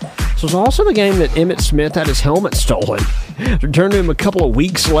Bills. This was also the game that Emmitt Smith had his helmet stolen. Returned to him a couple of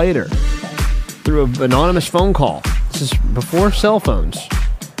weeks later through an anonymous phone call. This is before cell phones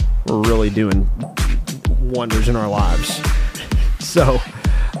were really doing wonders in our lives. So,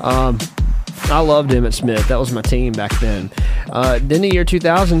 I loved Emmitt Smith. That was my team back then. Then the year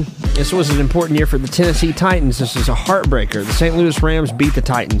 2000, this was an important year for the Tennessee Titans. This is a heartbreaker. The St. Louis Rams beat the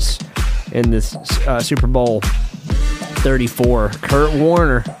Titans in this Super Bowl 34. Kurt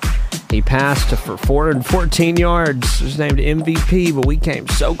Warner, he passed for 414 yards. He was named MVP, but we came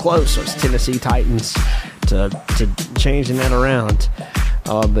so close as Tennessee Titans to changing that around.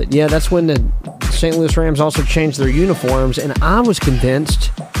 But yeah, that's when the St. Louis Rams also changed their uniforms, and I was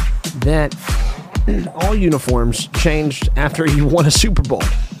convinced that all uniforms changed after you won a Super Bowl.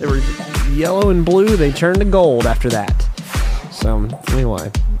 They were yellow and blue. They turned to gold after that. So anyway,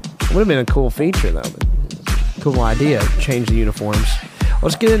 it would have been a cool feature, though. But cool idea, change the uniforms.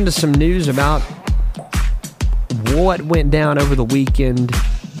 Let's get into some news about what went down over the weekend,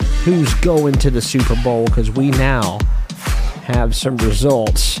 who's going to the Super Bowl, because we now have some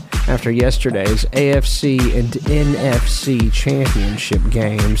results after yesterday's AFC and NFC championship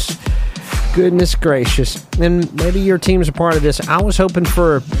games. Goodness gracious. And maybe your team's a part of this. I was hoping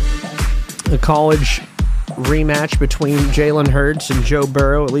for a college rematch between Jalen Hurts and Joe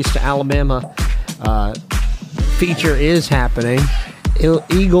Burrow. At least the Alabama feature is happening.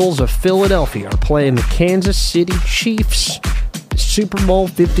 Eagles of Philadelphia are playing the Kansas City Chiefs Super Bowl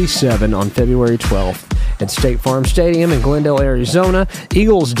 57 on February 12th at State Farm Stadium in Glendale, Arizona.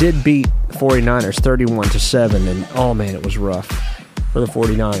 Eagles did beat 49ers 31-7, and oh man, it was rough for the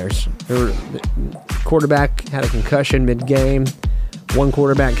 49ers. The quarterback had a concussion mid-game. One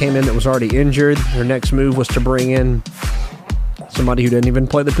quarterback came in that was already injured. Their next move was to bring in somebody who didn't even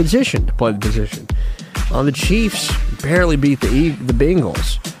play the position to play the position. The Chiefs barely beat the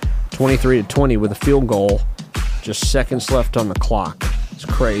Bengals 23-20 with a field goal, just seconds left on the clock. It's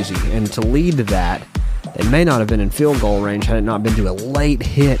crazy. And to lead to that, they may not have been in field goal range had it not been to a late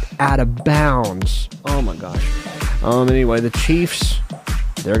hit out of bounds. Oh my gosh. Anyway, the Chiefs,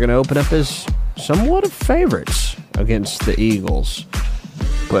 they're going to open up as somewhat of favorites against the Eagles.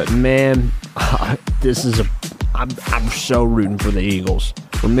 But man, I'm so rooting for the Eagles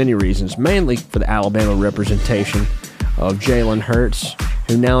for many reasons, mainly for the Alabama representation of Jalen Hurts,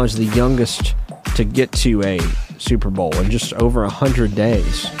 who now is the youngest to get to a Super Bowl in just over 100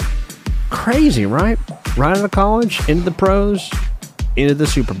 days. Crazy, right? Right out of college, into the pros, into the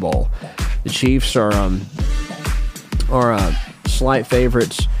Super Bowl. The Chiefs are slight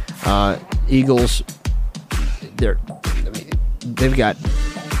favorites. Eagles, they've got,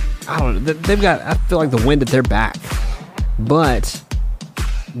 I feel like the wind at their back, but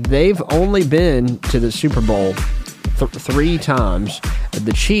they've only been to the Super Bowl 3 times.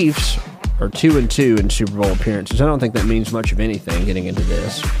 The Chiefs are 2-2 in Super Bowl appearances. I don't think that means much of anything getting into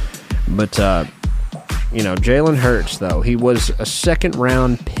this. But, Jalen Hurts, though, he was a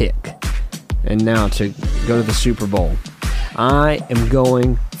second-round pick. And now to go to the Super Bowl. I am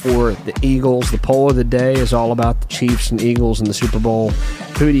going for the Eagles. The poll of the day is all about the Chiefs and Eagles in the Super Bowl.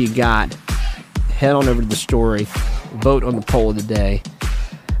 Who do you got? Head on over to the story. Vote on the poll of the day.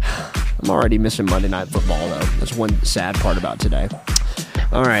 I'm already missing Monday Night Football, though. That's one sad part about today.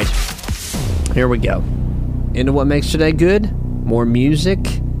 All right. Here we go. Into what makes today good? More music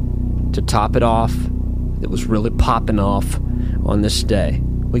to top it off. that was really popping off on this day.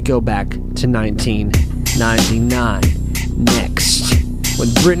 We go back to 1999 next, when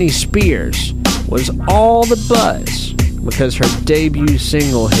Britney Spears was all the buzz because her debut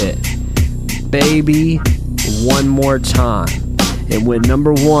single hit, Baby One More Time. It went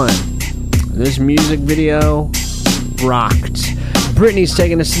number 1. This music video rocked. Britney's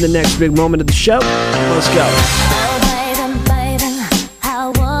taking us to the next big moment of the show. Let's go. Oh, baby, baby,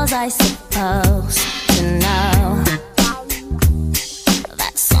 how was I supposed to know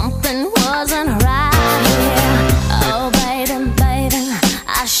that something wasn't right here? Oh, baby, baby,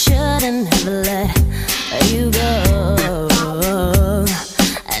 I shouldn't have let you go.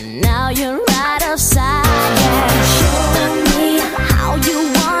 And now you're right outside. Show me how you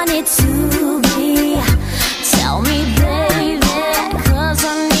want it to be. Tell me, baby, 'cause I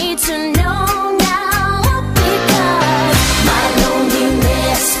need to know now, because my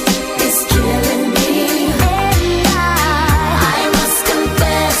loneliness is killing me. And I must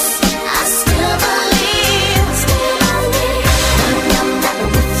confess, I still believe. When I'm not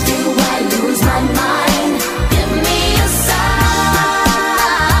with you, I lose my mind. Give me a sign.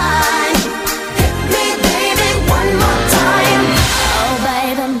 Hit me, baby, one more time. Oh,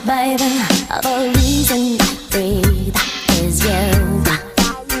 baby, baby, the reason I breathe is you.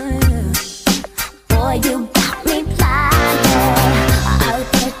 Boy, you got me blind. I'll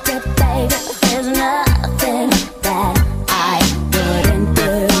get it, baby. There's nothing that I wouldn't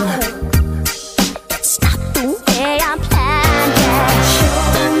do. It's not the way I planned it. Show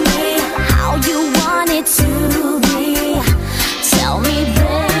me how you want it to be. Tell me,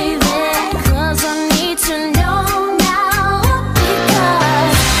 baby, 'cause I need to know now,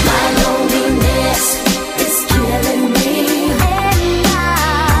 because my loneliness is killing me. And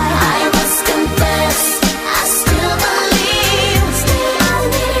I must confess, I still believe.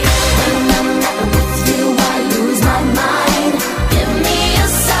 When I'm not with you, I lose my mind. Give me a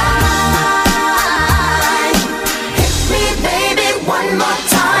sign. Hit me, baby, one more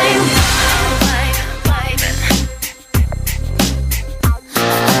time.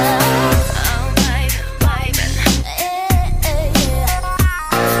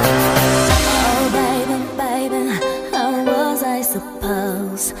 Oh, baby, baby, how was I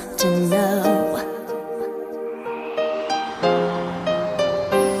supposed to know?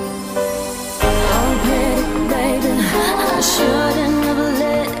 Oh, pretty baby, I shouldn't have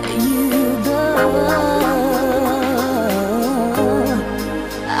let you go.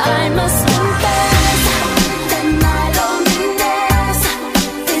 I must confess that my loneliness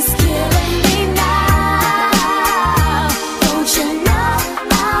is killing me now. Don't you know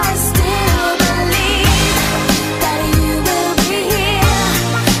I still believe that you will be here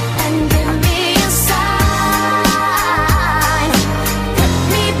and give me a sign. Hit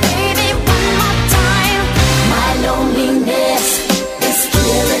me, baby, one more time. My loneliness is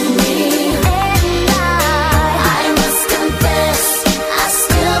killing me. And I must confess, I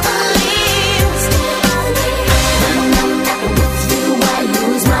still believe. When I'm not with you, I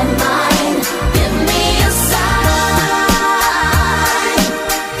lose my mind. Give me a sign.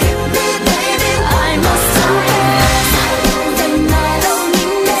 Hit me, baby, one more time. That my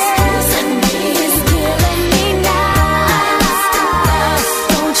loneliness is killing me now.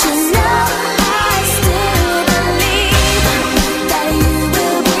 Don't you know I still believe that you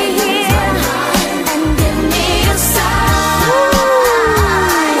will be here and give me a sign.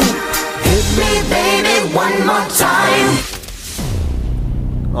 Hit me, baby, one more time.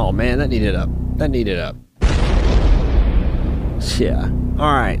 Oh man, that needed up. Yeah.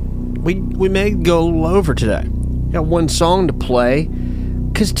 All right. We may go a little over today. Got one song to play,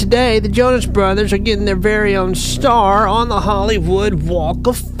 because today the Jonas Brothers are getting their very own star on the Hollywood Walk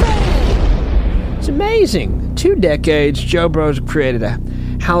of Fame. It's amazing. 2 decades, Joe Bros created a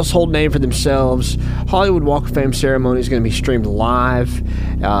household name for themselves. Hollywood Walk of Fame ceremony is going to be streamed live,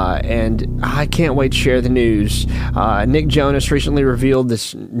 and I can't wait to share the news. Nick Jonas recently revealed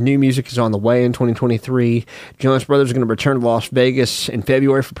this new music is on the way in 2023. Jonas Brothers are going to return to Las Vegas in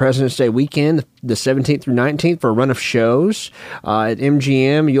February for President's Day weekend, the 17th through 19th, for a run of shows at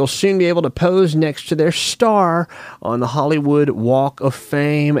MGM. You'll soon be able to pose next to their star on the Hollywood Walk of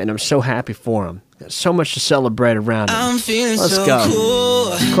Fame, and I'm so happy for them. Got so much to celebrate around it. I'm feeling Let's so go. cool.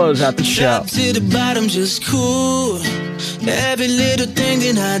 Let's close out the show. Top to the bottom, just cool. Every little thing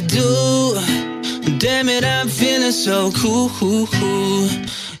that I do, damn it, I'm feeling so cool.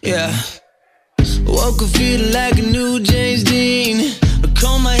 Yeah. Woke up feeling like a new James Dean. I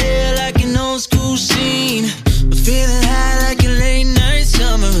comb my hair like an old school scene. Feeling high like a late night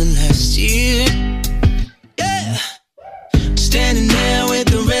summer of last year. Yeah. Standing there with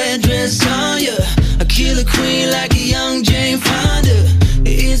the red dress on, yeah. A killer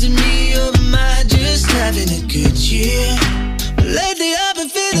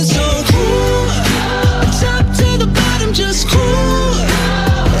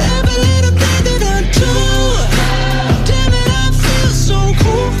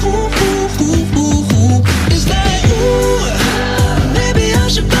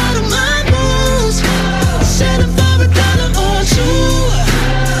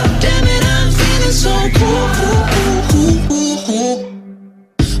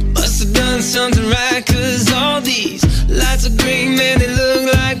doing something right, 'cause all these lights are green, man, they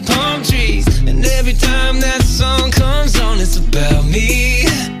look like palm trees. And every time that song comes on, it's about me.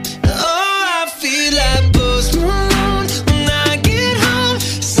 Oh, I feel like Post Malone when I get home,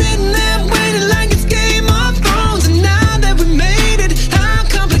 sitting there waiting like it's Game of Thrones. And now that we made it, how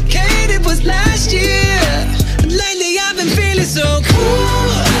complicated was last year? Lately I've been feeling so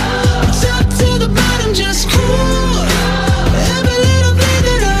cool, top to the bottom, just cool. Every little thing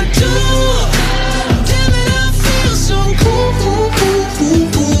that I do, damn it, I feel so cool, cool, cool, cool,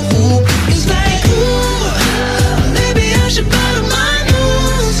 cool, cool. It's like, ooh, maybe I should bottom my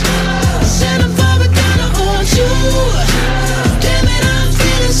nose. Said I'm far down to hold you. Damn it, I'm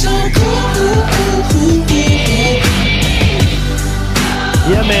feeling so cool, cool, cool, cool, cool.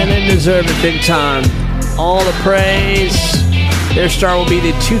 Yeah, man, they deserve it big time. All the praise. Their star will be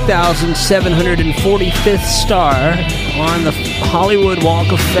the 2,745th star on the Hollywood Walk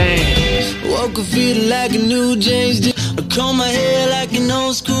of Fame. Woke up feeling like a new James Dean. I comb my hair like an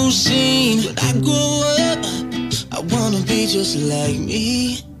old school scene. When I grow up, I wanna be just like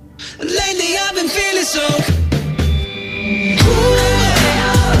me. Lately I've been feeling so cool,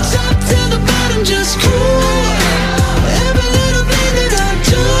 top to the bottom, just cool. Every little thing that I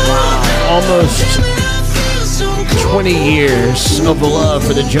do, Almost 20 years of love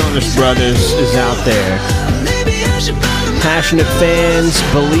for the Jonas Brothers is out there. Passionate fans,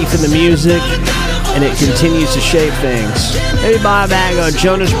 belief in the music, and it continues to shape things. Maybe buy a bag of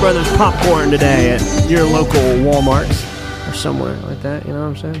Jonas Brothers popcorn today at your local Walmart or somewhere like that, you know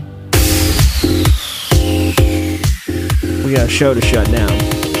what I'm saying? We got a show to shut down.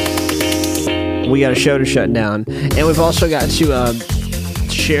 And we've also got to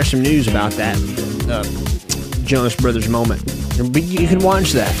share some news about that Jonas Brothers moment. You can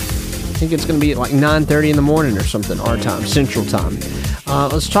watch that. I think it's going to be at like 9:30 in the morning or something, our time, Central Time.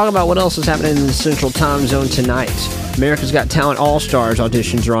 Let's talk about what else is happening in the Central Time Zone tonight. America's Got Talent All-Stars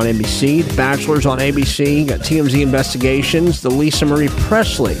auditions are on NBC. The Bachelor's on ABC. Got TMZ Investigations. The Lisa Marie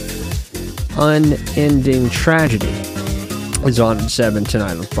Presley Unending Tragedy is on at 7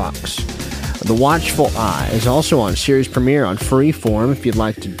 tonight on Fox. The Watchful Eye is also on series premiere on Freeform. If you'd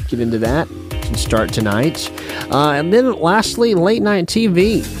like to get into that, you can start tonight. And then lastly, late night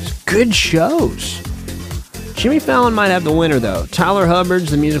TV. Good shows. Jimmy Fallon might have the winner, though. Tyler Hubbard's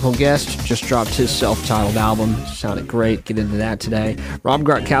the musical guest, just dropped his self-titled album. Sounded great. Get into that today. Rob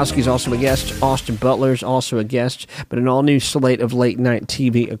Gronkowski's also a guest. Austin Butler's also a guest. But an all-new slate of late-night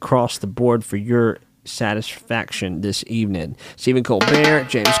TV across the board for your satisfaction this evening. Stephen Colbert,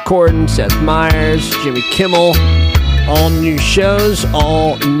 James Corden, Seth Meyers, Jimmy Kimmel. All new shows,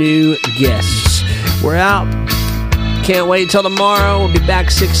 all new guests. We're out. Can't wait till tomorrow. We'll be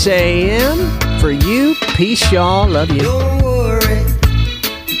back 6 a.m. for you. Peace, y'all. Love you. Don't worry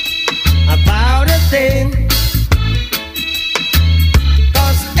about a thing,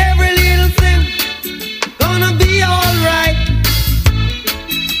 'cause every little thing gonna be alright.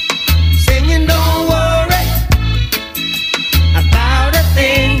 Singing, don't worry about a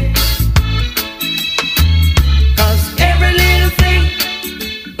thing, 'cause every little thing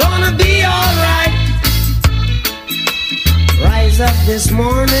gonna be alright. Rise up this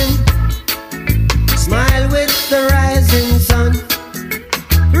morning, smile with the rising sun.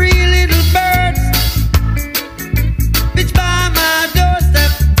 3 little birds pitch by my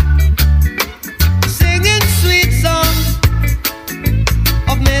doorstep, singing sweet songs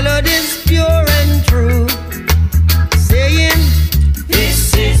of melodies pure and true, saying,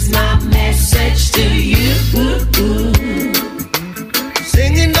 this is my message to you.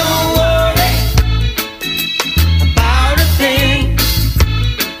 Singing, don't worry about a thing,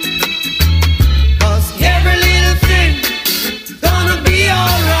 'cause every little thing gonna be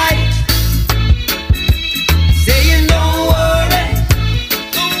alright. Saying, don't worry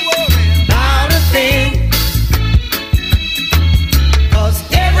about a thing, 'cause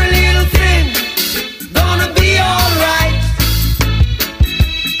every little thing gonna be alright.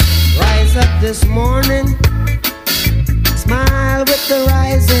 Rise up this morning, smile with the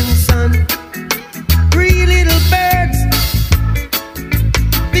rising sun. 3 little birds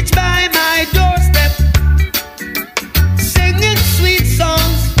pitch by my door.